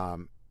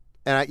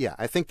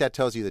 I think that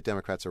tells you that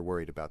Democrats are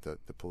worried about the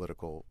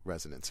political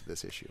resonance of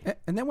this issue.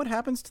 And then what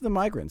happens to the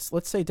migrants?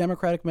 Let's say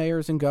Democratic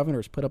mayors and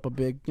governors put up a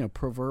big,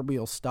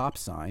 proverbial stop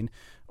sign,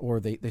 or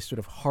they sort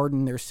of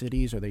harden their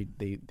cities, or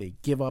they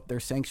give up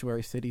their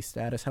sanctuary city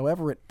status,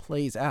 however it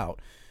plays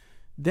out.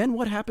 Then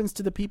what happens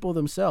to the people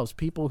themselves,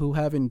 people who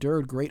have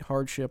endured great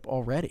hardship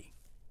already?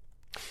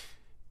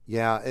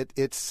 Yeah,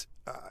 it's.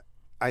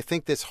 I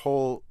think this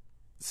whole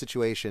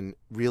situation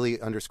really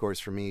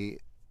underscores for me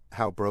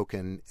how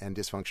broken and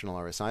dysfunctional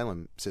our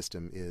asylum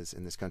system is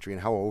in this country,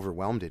 and how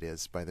overwhelmed it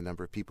is by the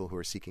number of people who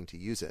are seeking to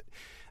use it.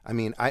 I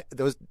mean,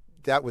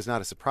 that was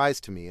not a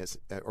surprise to me,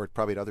 or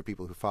probably to other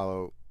people who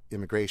follow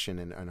immigration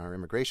and our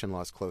immigration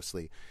laws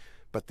closely.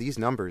 But these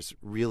numbers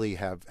really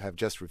have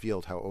just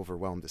revealed how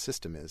overwhelmed the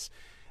system is.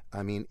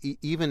 I mean,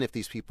 even if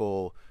these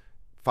people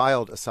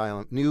filed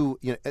asylum,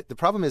 the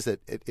problem is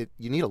that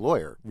you need a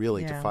lawyer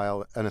really to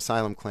file an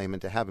asylum claim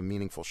and to have a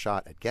meaningful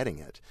shot at getting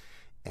it.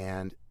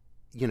 And,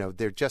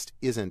 there just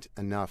isn't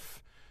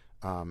enough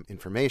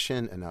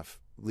information,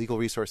 enough legal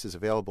resources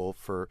available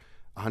for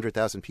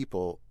 100,000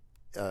 people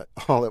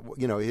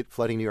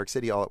flooding New York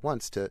City all at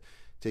once to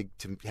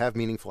have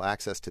meaningful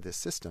access to this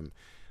system.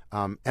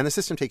 And the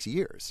system takes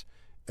years.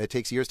 It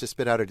takes years to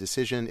spit out a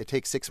decision. It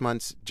takes 6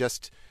 months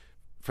just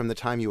from the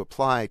time you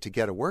apply to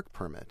get a work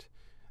permit.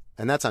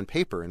 And that's on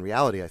paper. In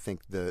reality, I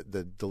think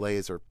the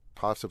delays are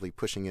possibly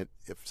pushing it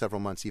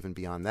several months even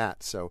beyond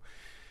that. So,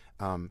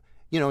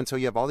 and so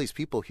you have all these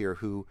people here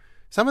who,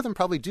 some of them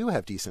probably do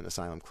have decent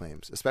asylum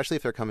claims, especially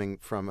if they're coming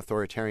from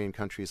authoritarian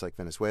countries like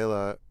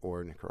Venezuela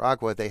or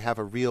Nicaragua. They have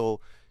a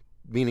real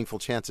meaningful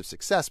chance of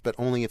success, but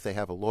only if they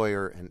have a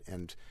lawyer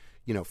and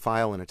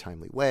file in a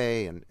timely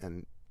way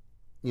and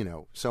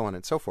so on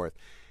and so forth.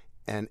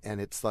 And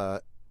it's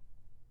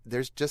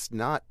there's just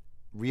not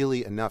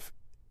really enough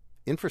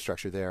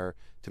infrastructure there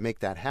to make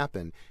that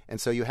happen.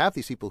 And so you have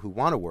these people who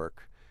want to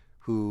work,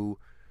 who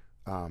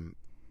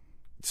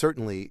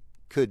certainly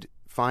could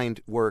find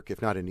work,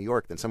 if not in New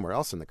York, then somewhere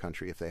else in the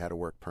country if they had a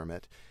work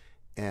permit.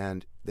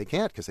 And they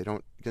can't because they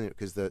don't,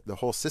 because the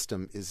whole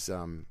system is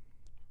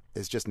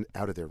just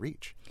out of their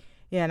reach.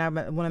 Yeah, and I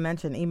want to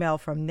mention an email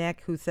from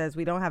Nick who says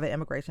we don't have an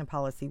immigration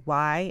policy.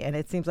 Why? And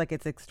it seems like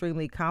it's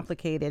extremely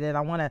complicated. And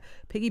I want to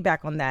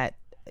piggyback on that.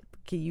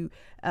 Can you,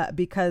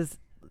 because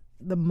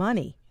the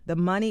money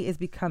is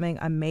becoming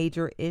a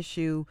major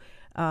issue.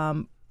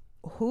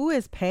 who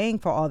is paying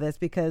for all this?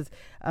 Because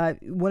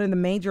one of the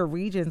major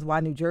reasons why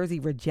New Jersey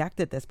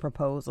rejected this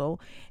proposal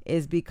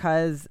is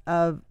because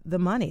of the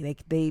money.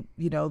 They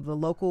the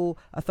local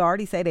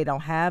authorities say they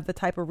don't have the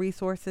type of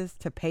resources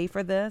to pay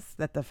for this,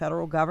 that the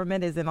federal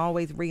government isn't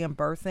always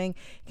reimbursing.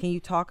 Can you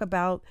talk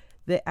about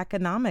the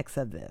economics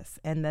of this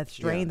and the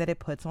strain that it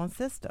puts on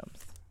systems?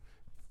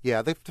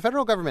 Yeah, the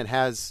federal government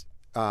has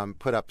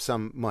put up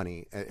some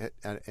money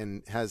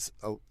and has,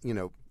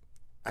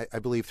 I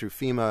believe through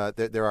FEMA,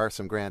 there are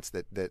some grants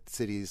that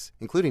cities,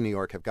 including New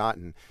York, have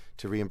gotten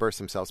to reimburse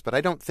themselves. But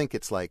I don't think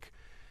it's like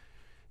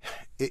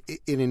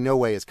it in no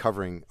way is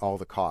covering all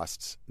the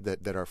costs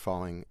that are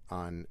falling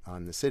on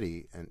the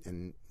city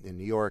and in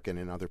New York and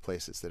in other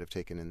places that have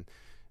taken in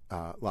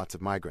lots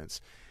of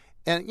migrants.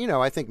 And,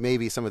 I think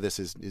maybe some of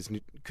this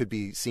could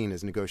be seen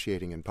as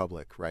negotiating in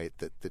public, right?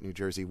 That New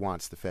Jersey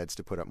wants the feds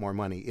to put up more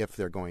money if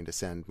they're going to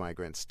send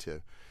migrants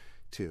to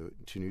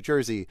New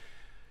Jersey.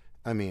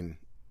 I mean,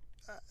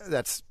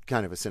 that's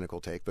kind of a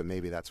cynical take, but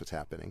maybe that's what's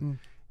happening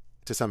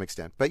to some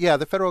extent. But yeah,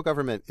 the federal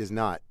government is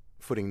not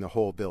footing the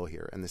whole bill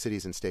here, and the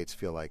cities and states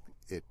feel like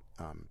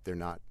they're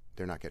not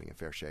getting a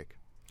fair shake.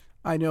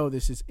 I know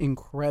this is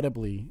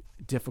incredibly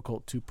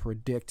difficult to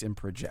predict and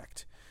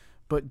project.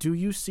 But do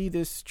you see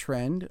this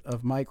trend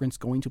of migrants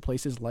going to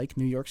places like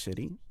New York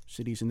City,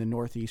 cities in the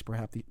Northeast,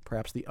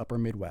 perhaps the upper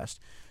Midwest?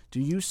 Do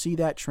you see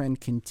that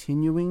trend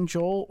continuing,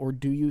 Joel, or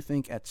do you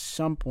think at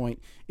some point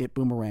it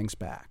boomerangs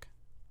back?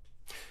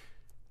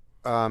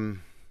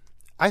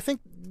 I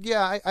think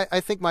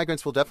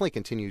migrants will definitely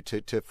continue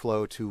to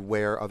flow to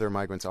where other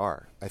migrants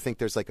are. I think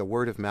there's like a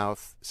word of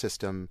mouth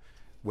system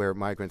where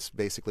migrants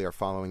basically are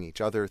following each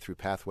other through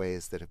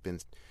pathways that have been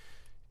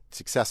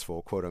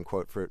successful, quote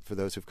unquote, for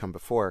those who've come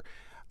before.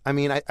 I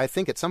mean, I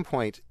think at some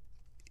point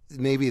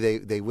maybe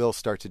they will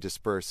start to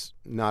disperse,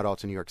 not all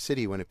to New York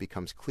City, when it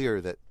becomes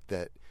clear that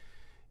the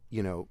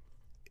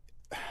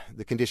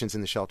conditions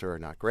in the shelter are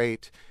not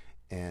great,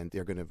 and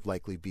they're going to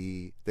likely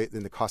be,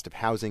 and the cost of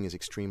housing is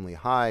extremely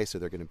high, so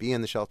they're going to be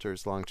in the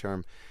shelters long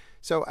term.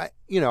 So I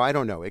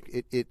don't know. It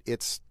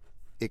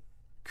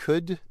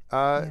could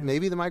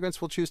maybe the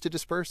migrants will choose to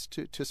disperse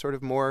to sort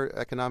of more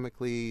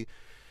economically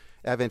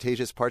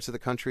advantageous parts of the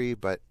country,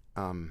 but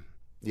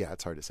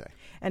it's hard to say.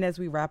 And as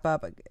we wrap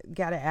up,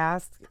 got to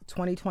ask,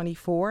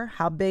 2024,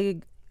 how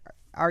big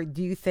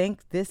do you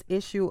think this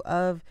issue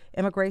of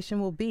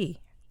immigration will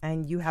be?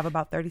 And you have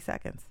about 30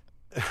 seconds.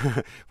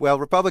 Well,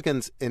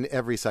 Republicans in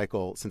every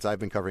cycle since I've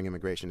been covering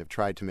immigration have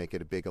tried to make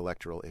it a big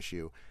electoral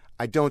issue.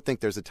 I don't think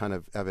there's a ton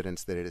of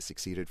evidence that it has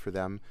succeeded for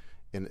them,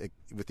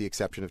 with the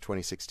exception of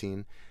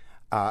 2016.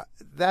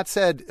 That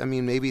said, I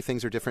mean, maybe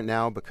things are different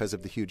now because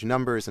of the huge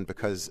numbers and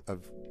because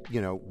of,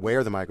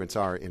 where the migrants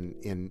are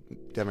in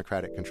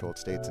Democratic-controlled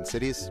states and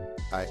cities.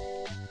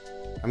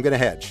 I'm going to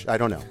hedge. I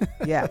don't know.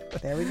 Yeah,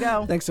 there we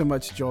go. Thanks so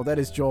much, Joel. That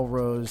is Joel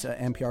Rose,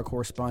 NPR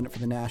correspondent for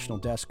the National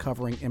Desk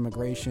covering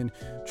immigration.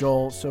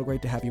 Joel, so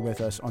great to have you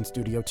with us on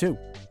Studio 2.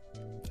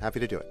 Happy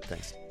to do it.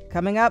 Thanks.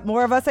 Coming up,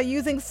 more of us are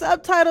using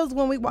subtitles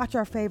when we watch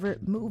our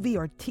favorite movie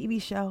or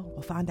TV show.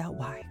 We'll find out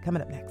why.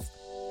 Coming up next.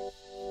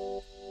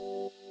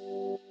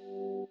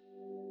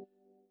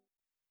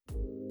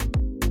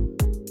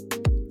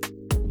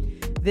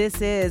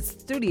 This is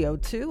Studio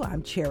 2.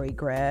 I'm Cherry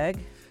Gregg.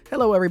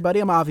 Hello, everybody.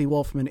 I'm Avi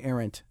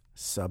Wolfman-Arent.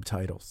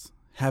 Subtitles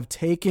have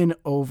taken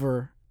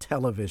over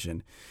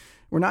television.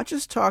 We're not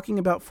just talking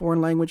about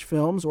foreign language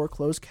films or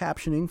closed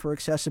captioning for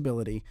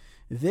accessibility.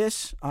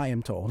 This, I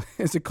am told,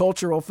 is a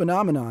cultural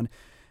phenomenon.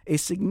 A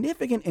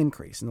significant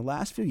increase in the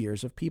last few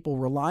years of people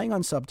relying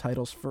on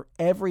subtitles for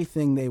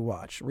everything they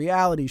watch.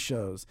 Reality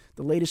shows,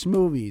 the latest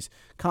movies,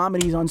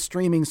 comedies on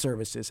streaming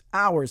services,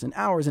 hours and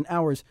hours and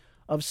hours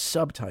of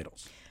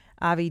subtitles.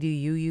 Avi, do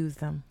you use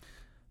them?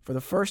 For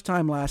the first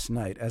time last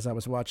night, as I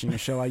was watching a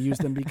show, I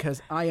used them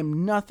because I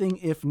am nothing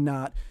if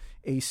not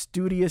a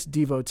studious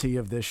devotee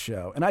of this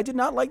show. And I did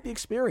not like the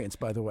experience,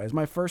 by the way. It was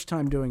my first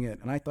time doing it,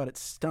 and I thought it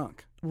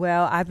stunk.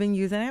 Well, I've been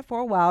using it for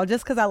a while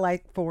just because I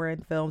like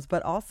foreign films,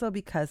 but also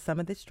because some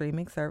of the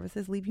streaming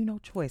services leave you no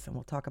choice, and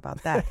we'll talk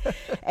about that.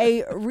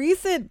 A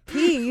recent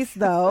piece,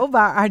 though,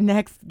 by our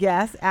next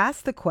guest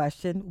asked the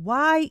question,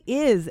 why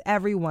is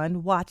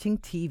everyone watching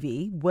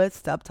TV with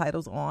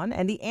subtitles on?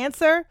 And the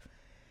answer,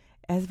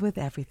 as with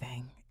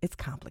everything, it's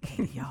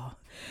complicated, y'all.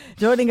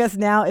 Joining us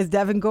now is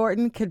Devin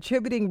Gordon,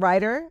 contributing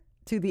writer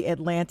to The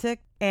Atlantic.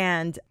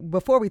 And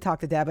before we talk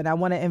to Devin, I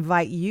want to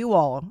invite you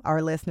all,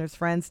 our listeners,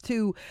 friends,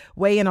 to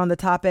weigh in on the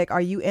topic. Are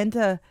you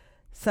into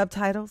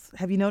subtitles?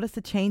 Have you noticed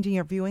a change in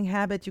your viewing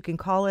habits? You can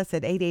call us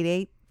at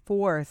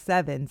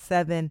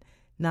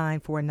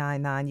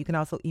 888-477-9499. You can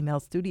also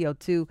email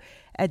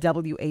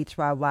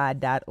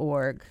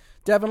studio2@whyy.org.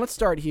 Devin, let's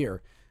start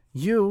here.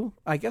 You,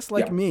 I guess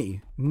like me,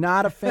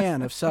 not a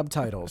fan of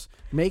subtitles.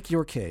 Make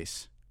your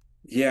case.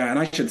 Yeah, and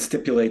I should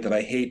stipulate that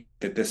I hate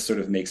that this sort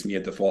of makes me a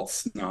default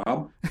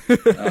snob.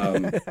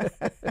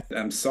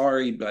 I'm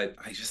sorry, but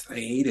I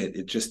hate it.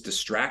 It just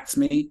distracts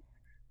me.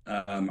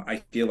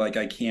 I feel like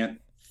I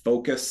can't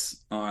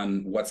focus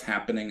on what's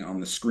happening on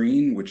the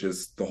screen, which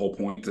is the whole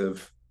point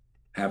of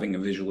having a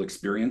visual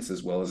experience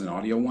as well as an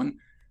audio one.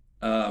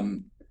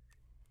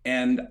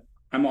 And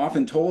I'm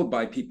often told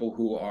by people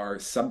who are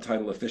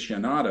subtitle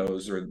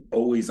aficionados, or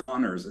always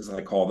oners, as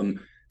I call them,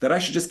 that I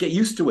should just get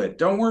used to it.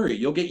 Don't worry,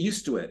 you'll get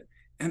used to it.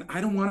 And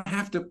I don't want to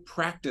have to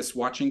practice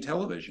watching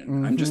television.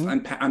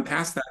 Mm-hmm. I'm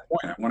past that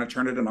point. I want to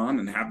turn it on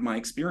and have my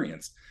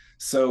experience.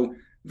 So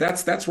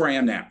that's where I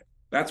am now.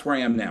 That's where I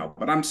am now.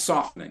 But I'm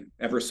softening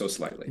ever so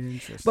slightly.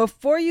 Interesting.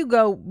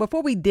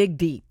 Before we dig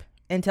deep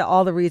into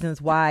all the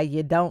reasons why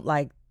you don't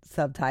like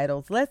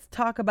subtitles, let's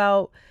talk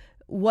about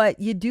what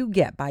you do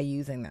get by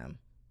using them.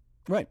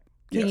 Right.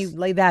 Can you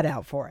lay that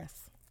out for us?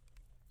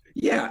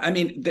 Yeah, I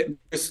mean,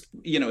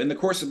 in the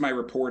course of my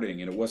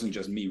reporting, and it wasn't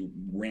just me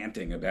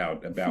ranting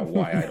about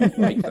why I don't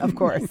like them. Of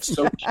course. I'm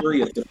so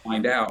curious to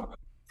find out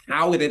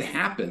how it had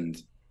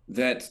happened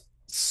that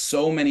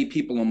so many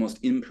people almost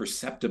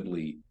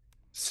imperceptibly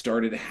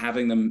started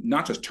having them,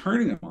 not just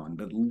turning them on,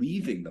 but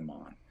leaving them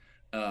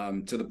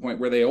on, to the point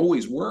where they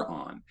always were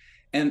on.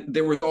 And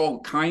there were all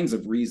kinds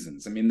of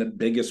reasons. I mean, the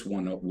biggest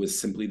one was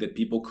simply that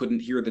people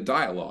couldn't hear the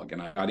dialogue,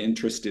 and I got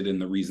interested in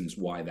the reasons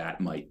why that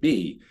might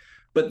be.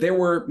 But there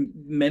were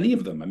many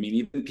of them. I mean,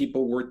 even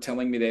people were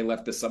telling me they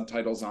left the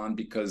subtitles on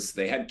because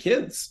they had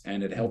kids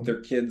and it helped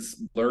their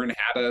kids learn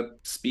how to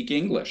speak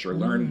English or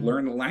learn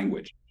the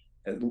language.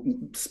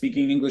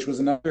 Speaking English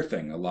was another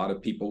thing. A lot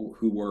of people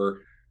who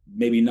were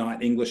maybe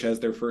not English as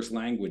their first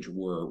language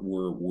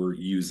were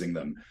using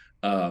them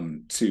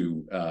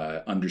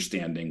to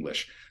understand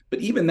English.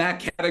 But even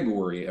that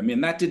category, I mean,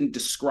 that didn't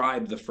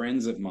describe the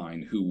friends of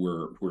mine who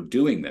were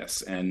doing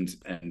this. And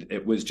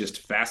it was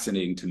just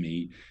fascinating to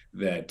me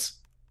that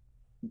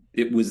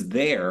it was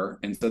there,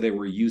 and so they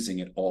were using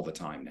it all the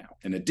time now.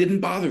 And it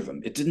didn't bother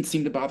them. It didn't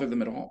seem to bother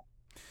them at all.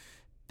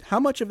 How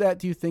much of that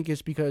do you think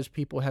is because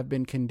people have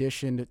been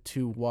conditioned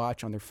to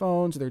watch on their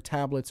phones, their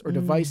tablets, or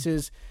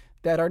devices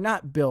that are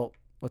not built,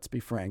 let's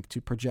be frank,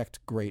 to project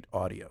great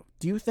audio?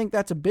 Do you think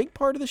that's a big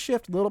part of the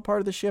shift, little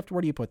part of the shift?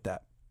 Where do you put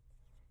that?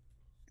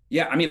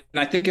 Yeah, I mean,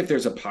 I think if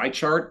there's a pie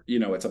chart,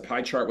 it's a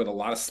pie chart with a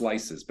lot of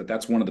slices, but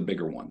that's one of the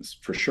bigger ones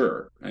for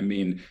sure. I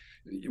mean,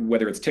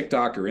 whether it's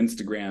TikTok or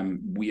Instagram,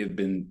 we have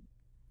been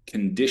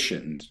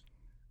conditioned,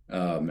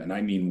 and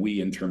I mean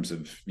we in terms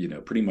of,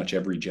 pretty much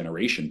every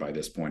generation by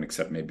this point,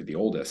 except maybe the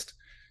oldest,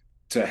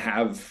 to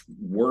have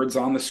words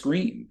on the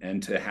screen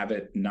and to have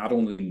it not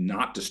only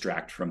not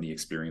distract from the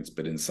experience,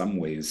 but in some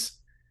ways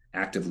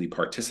actively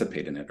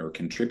participate in it or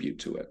contribute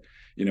to it.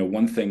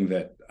 One thing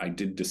that I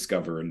did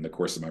discover in the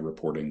course of my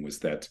reporting was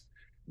that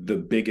the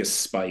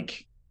biggest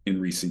spike in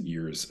recent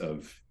years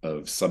of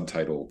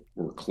subtitle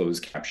or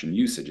closed caption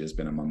usage has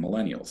been among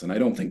millennials. And I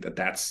don't think that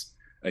that's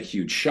a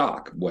huge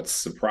shock. What's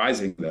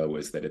surprising, though,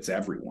 is that it's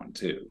everyone,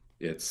 too.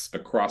 It's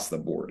across the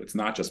board. It's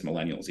not just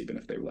millennials, even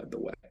if they led the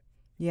way.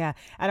 Yeah.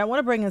 And I want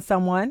to bring in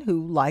someone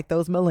who, like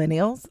those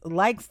millennials,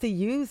 likes to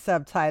use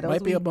subtitles.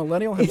 Might be a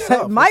millennial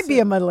himself. Might be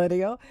a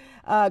millennial.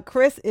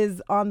 Chris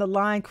is on the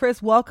line.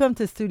 Chris, welcome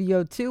to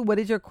Studio 2. What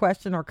is your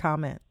question or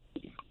comment?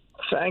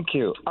 Thank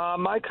you.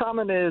 My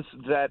comment is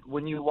that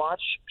when you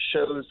watch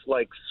shows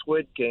like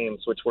Squid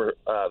Games, which were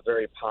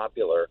very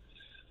popular,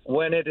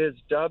 when it is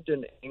dubbed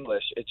in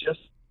English, it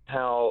just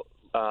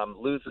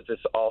loses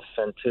its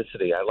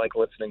authenticity. I like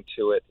listening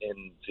to it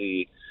in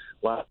the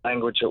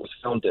language it was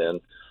filmed in.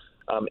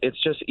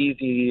 It's just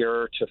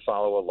easier to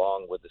follow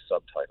along with the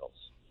subtitles.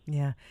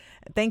 Yeah.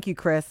 Thank you,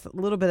 Chris. A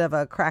little bit of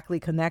a crackly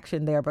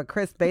connection there, but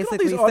Chris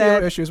basically these said,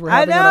 audio issues we're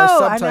having on our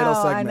subtitle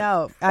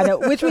segment. I know,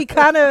 which we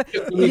kind of,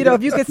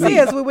 if you could see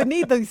us, we would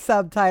need these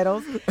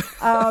subtitles.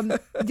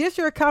 Just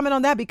your comment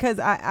on that, because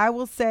I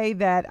will say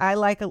that I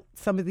like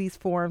some of these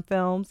foreign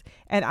films,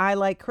 and I,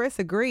 like Chris,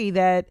 agree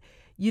that,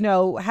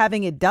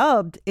 having it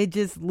dubbed, it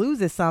just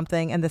loses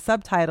something, and the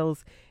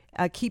subtitles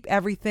keep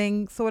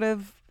everything sort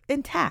of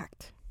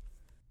intact.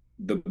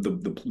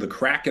 The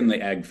crack in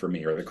the egg for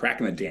me, or the crack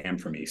in the dam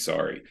for me,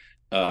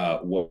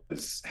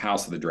 was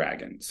House of the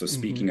Dragon. So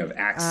speaking of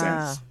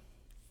accents,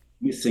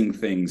 missing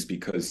things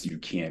because you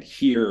can't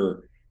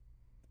hear,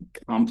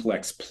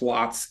 complex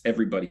plots,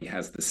 everybody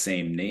has the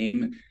same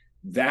name.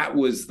 That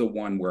was the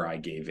one where I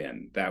gave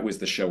in. That was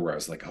the show where I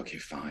was like, okay,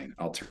 fine,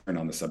 I'll turn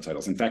on the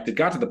subtitles. In fact, it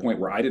got to the point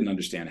where I didn't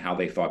understand how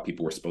they thought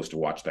people were supposed to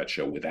watch that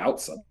show without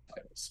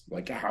subtitles.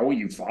 Like, how are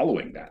you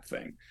following that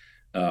thing?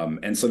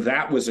 And so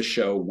that was a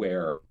show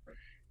where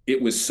it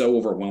was so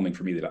overwhelming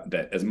for me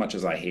that as much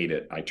as I hate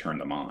it, I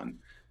turned them on.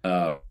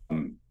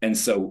 And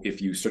so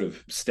if you sort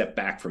of step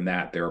back from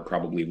that, there are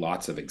probably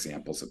lots of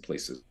examples of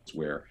places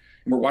where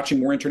we're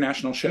watching more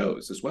international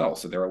shows as well.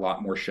 So there are a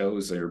lot more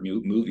shows or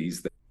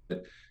movies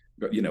that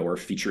are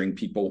featuring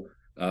people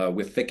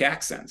with thick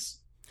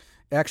accents.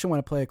 I actually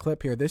want to play a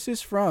clip here. This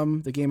is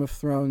from the Game of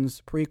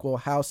Thrones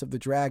prequel, House of the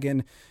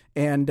Dragon.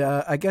 And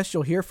I guess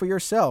you'll hear for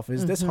yourself.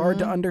 Is this hard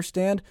to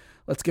understand?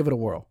 Let's give it a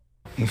whirl.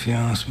 If you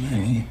ask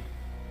me...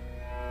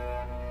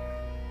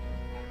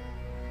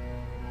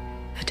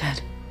 They're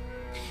dead.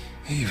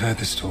 You've heard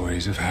the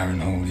stories of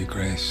Harrenhal, Your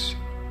Grace.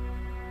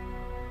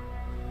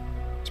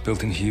 It's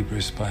built in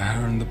hubris by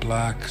Harren the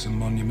Black as a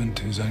monument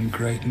to his own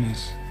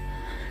greatness.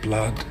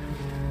 blood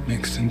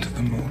mixed into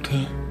the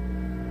mortar.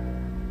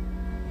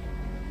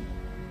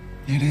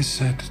 It is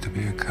said to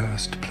be a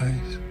cursed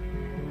place,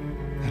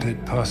 that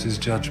it passes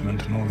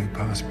judgment on all who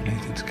pass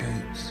beneath its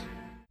gates.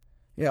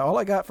 Yeah, all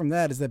I got from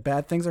that is that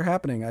bad things are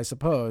happening, I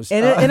suppose.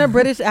 In a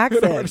British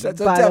accent, So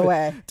by the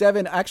way.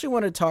 Devin, I actually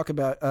want to talk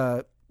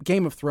about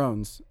Game of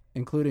Thrones,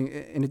 including,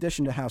 in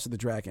addition to House of the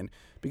Dragon,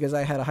 because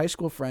I had a high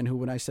school friend who,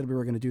 when I said we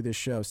were going to do this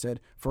show, said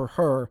for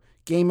her,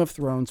 Game of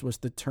Thrones was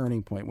the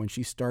turning point when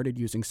she started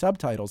using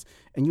subtitles.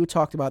 And you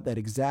talked about that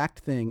exact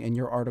thing in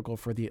your article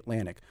for The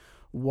Atlantic.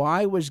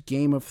 Why was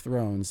Game of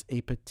Thrones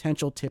a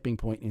potential tipping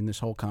point in this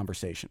whole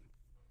conversation?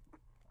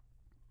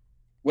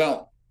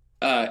 Well,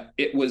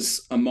 it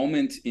was a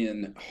moment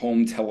in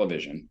home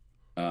television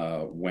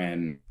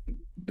when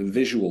the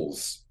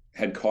visuals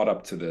had caught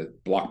up to the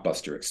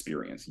blockbuster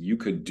experience. You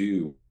could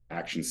do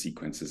action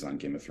sequences on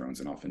Game of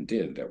Thrones, and often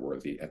did, that were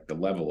at the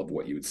level of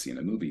what you would see in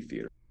a movie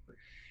theater.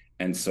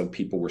 And so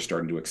people were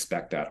starting to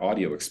expect that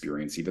audio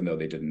experience, even though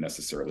they didn't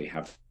necessarily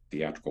have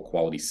theatrical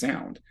quality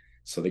sound.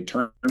 So they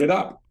turned it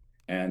up,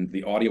 and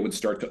the audio would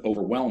start to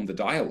overwhelm the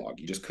dialogue.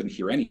 You just couldn't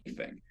hear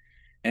anything.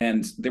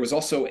 And there was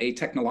also a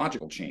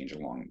technological change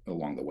along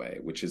the way,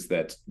 which is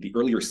that the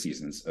earlier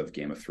seasons of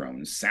Game of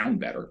Thrones sound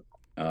better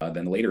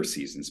than later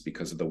seasons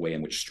because of the way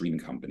in which streaming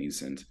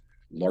companies and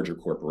larger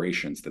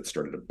corporations that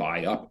started to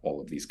buy up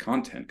all of these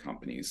content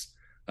companies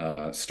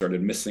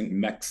started messing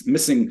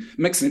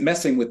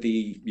with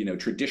the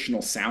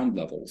traditional sound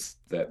levels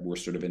that were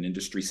sort of an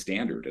industry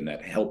standard and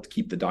that helped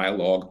keep the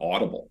dialogue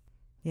audible.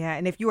 Yeah,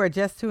 and if you are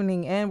just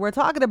tuning in, we're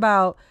talking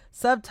about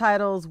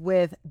Subtitles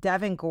with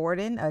Devin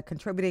Gordon, a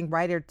contributing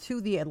writer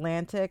to The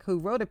Atlantic, who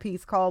wrote a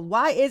piece called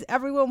 "Why is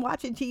Everyone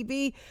Watching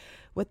TV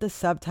with the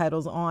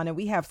Subtitles On?" And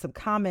we have some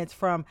comments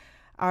from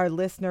our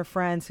listener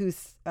friends.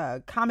 Who's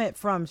comment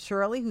from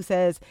Shirley, who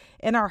says,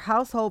 "In our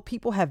household,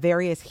 people have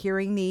various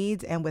hearing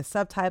needs, and with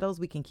subtitles,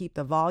 we can keep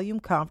the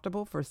volume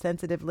comfortable for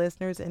sensitive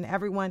listeners, and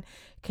everyone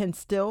can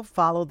still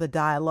follow the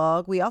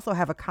dialogue." We also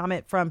have a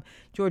comment from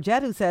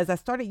Georgette, who says, "I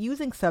started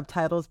using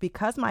subtitles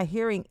because my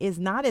hearing is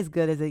not as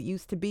good as it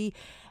used to be,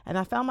 and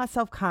I found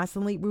myself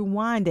constantly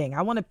rewinding."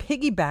 I want to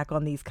piggyback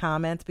on these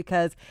comments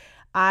because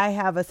I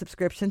have a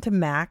subscription to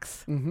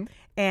Max,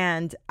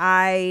 and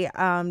I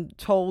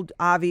told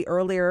Avi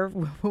earlier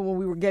when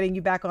we were getting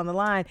you back on the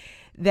line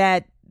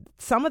that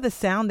some of the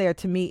sound there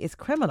to me is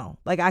criminal.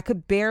 Like I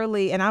could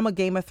barely, and I'm a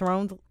Game of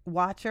Thrones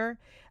watcher,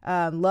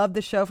 loved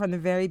the show from the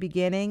very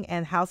beginning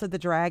and House of the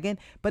Dragon,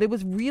 but it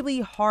was really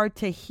hard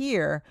to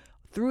hear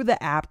through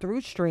the app, through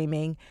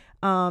streaming.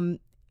 Can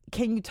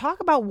you talk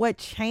about what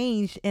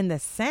changed in the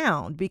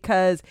sound?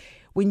 Because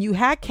when you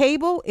had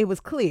cable, it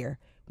was clear.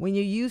 When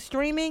you use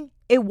streaming,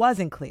 it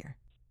wasn't clear.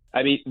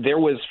 I mean, there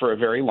was for a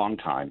very long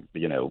time,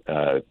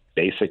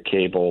 basic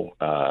cable,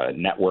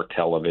 network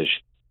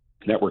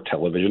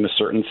television, a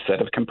certain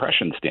set of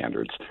compression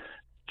standards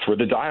for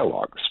the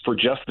dialogues for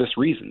just this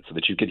reason, so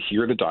that you could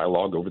hear the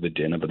dialogue over the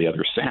din of the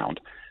other sound.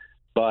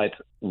 But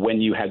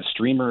when you had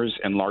streamers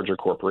and larger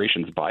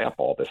corporations buy up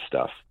all this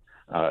stuff,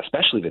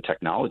 especially the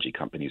technology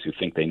companies who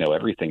think they know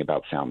everything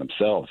about sound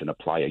themselves and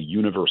apply a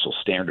universal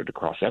standard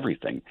across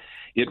everything,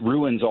 it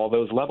ruins all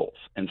those levels.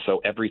 And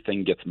so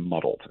everything gets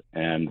muddled.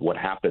 And what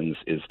happens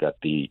is that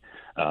they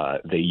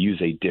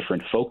use a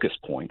different focus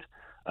point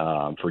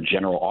for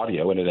general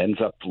audio, and it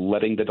ends up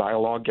letting the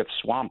dialogue get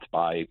swamped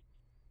by,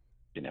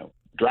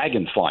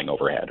 dragons flying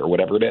overhead or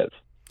whatever it is.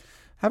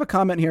 I have a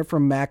comment here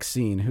from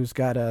Maxine, who's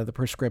got the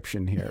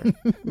prescription here.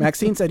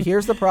 Maxine said,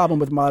 "Here's the problem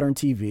with modern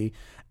TV.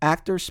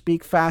 Actors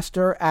speak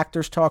faster.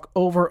 Actors talk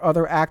over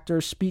other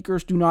actors.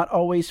 Speakers do not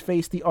always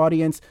face the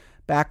audience.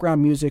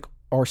 Background music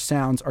or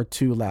sounds are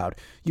too loud."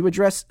 You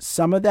address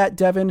some of that,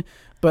 Devin,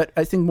 but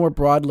I think more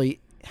broadly,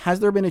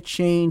 has there been a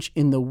change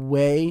in the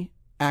way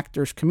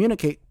actors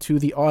communicate to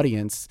the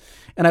audience?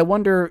 And I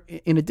wonder,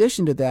 in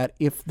addition to that,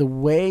 if the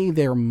way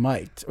they're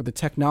mic'd or the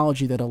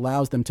technology that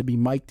allows them to be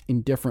mic'd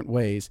in different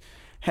ways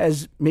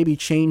has maybe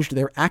changed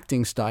their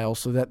acting style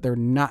so that they're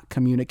not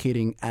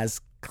communicating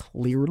as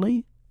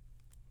clearly?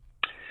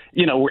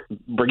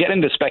 We're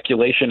getting into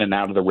speculation and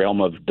out of the realm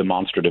of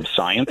demonstrative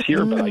science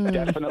here, but I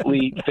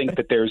definitely think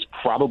that there's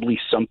probably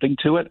something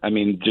to it. I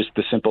mean, just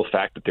the simple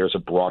fact that there's a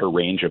broader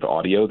range of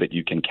audio that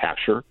you can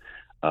capture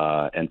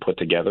and put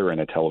together in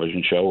a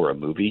television show or a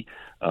movie.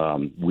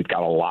 We've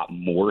got a lot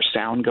more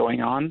sound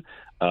going on.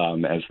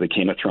 As the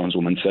Game of Thrones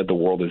woman said, the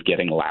world is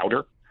getting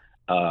louder.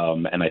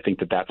 And I think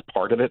that that's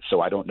part of it.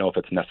 So I don't know if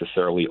it's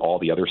necessarily all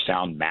the other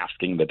sound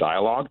masking the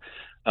dialogue.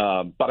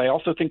 But I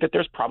also think that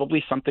there's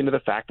probably something to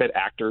the fact that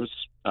actors,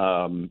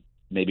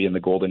 maybe in the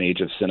golden age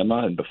of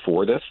cinema and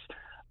before this,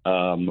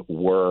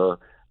 were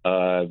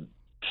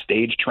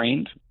stage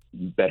trained,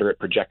 better at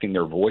projecting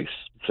their voice,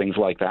 things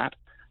like that.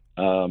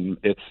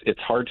 It's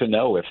hard to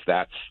know if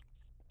that's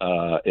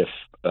if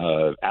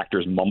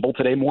actors mumble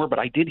today more, but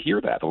I did hear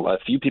that. A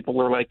few people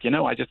were like,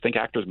 I just think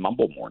actors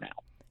mumble more now.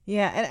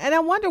 Yeah, and I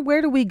wonder,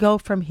 where do we go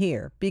from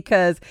here?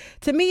 Because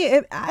to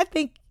me, I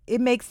think it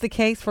makes the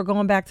case for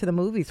going back to the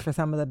movies for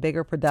some of the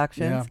bigger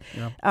productions.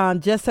 Yeah.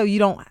 Just so you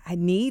don't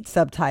need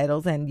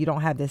subtitles and you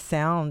don't have this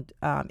sound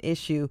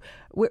issue.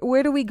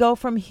 Where do we go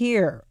from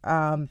here?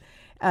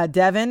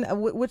 Devin,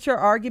 what's your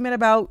argument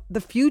about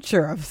the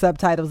future of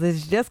subtitles?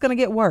 Is it just going to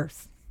get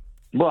worse?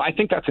 Well, I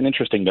think that's an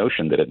interesting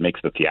notion that it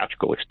makes the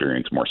theatrical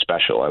experience more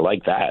special. I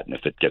like that. And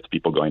if it gets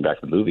people going back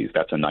to the movies,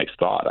 that's a nice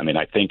thought. I mean,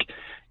 I think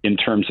in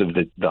terms of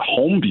the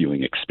home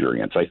viewing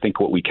experience, I think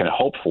what we can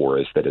hope for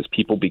is that as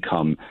people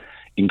become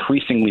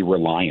increasingly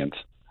reliant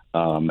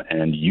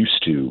and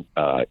used to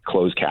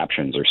closed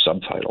captions or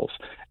subtitles,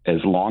 as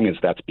long as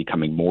that's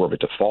becoming more of a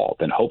default,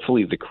 then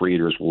hopefully the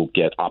creators will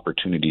get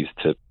opportunities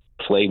to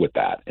play with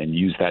that and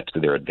use that to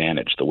their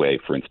advantage, the way,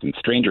 for instance,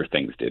 Stranger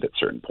Things did at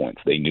certain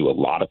points. They knew a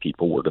lot of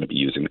people were going to be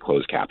using the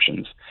closed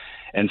captions.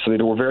 And so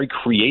they were very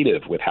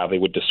creative with how they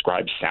would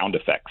describe sound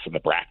effects and the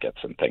brackets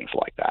and things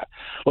like that.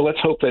 Well, let's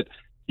hope that,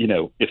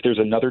 if there's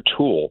another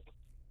tool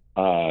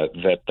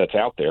that's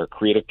out there,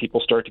 creative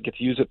people start to get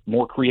to use it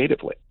more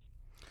creatively.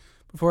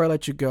 Before I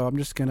let you go, I'm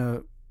just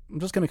gonna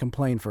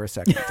complain for a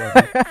second.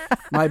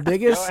 My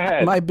biggest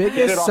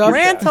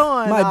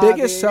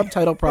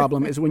subtitle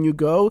problem is when you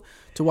go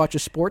to watch a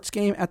sports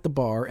game at the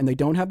bar and they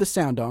don't have the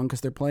sound on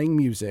because they're playing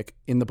music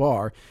in the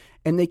bar,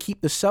 and they keep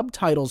the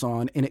subtitles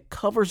on and it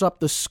covers up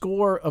the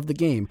score of the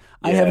game.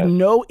 Yeah. I have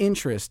no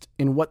interest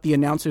in what the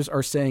announcers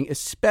are saying,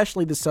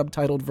 especially the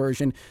subtitled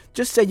version.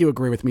 Just say you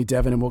agree with me,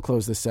 Devin, and we'll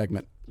close this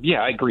segment.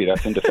 Yeah, I agree.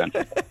 That's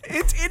indefensible.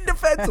 It's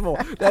indefensible.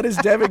 That is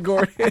Devin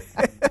Gordon.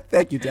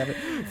 Thank you, Devin,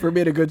 for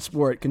being a good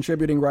sport,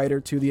 contributing writer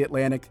to The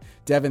Atlantic.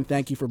 Devin,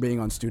 thank you for being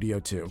on Studio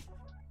 2.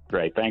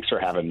 Great. Thanks for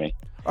having me.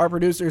 Our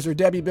producers are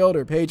Debbie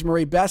Builder, Paige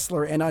Marie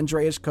Bessler, and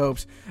Andreas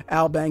Copes.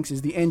 Al Banks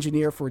is the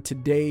engineer for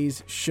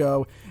today's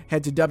show.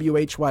 Head to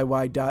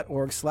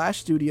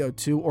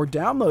whyy.org/Studio2 or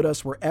download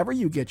us wherever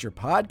you get your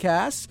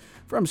podcasts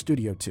from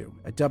Studio 2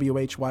 at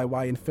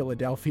WHYY in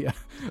Philadelphia.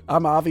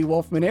 I'm Avi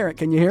Wolfman-Arent.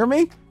 Can you hear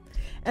me?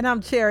 And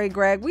I'm Cherry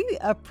Gregg. We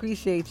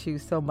appreciate you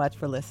so much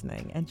for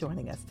listening and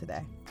joining us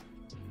today.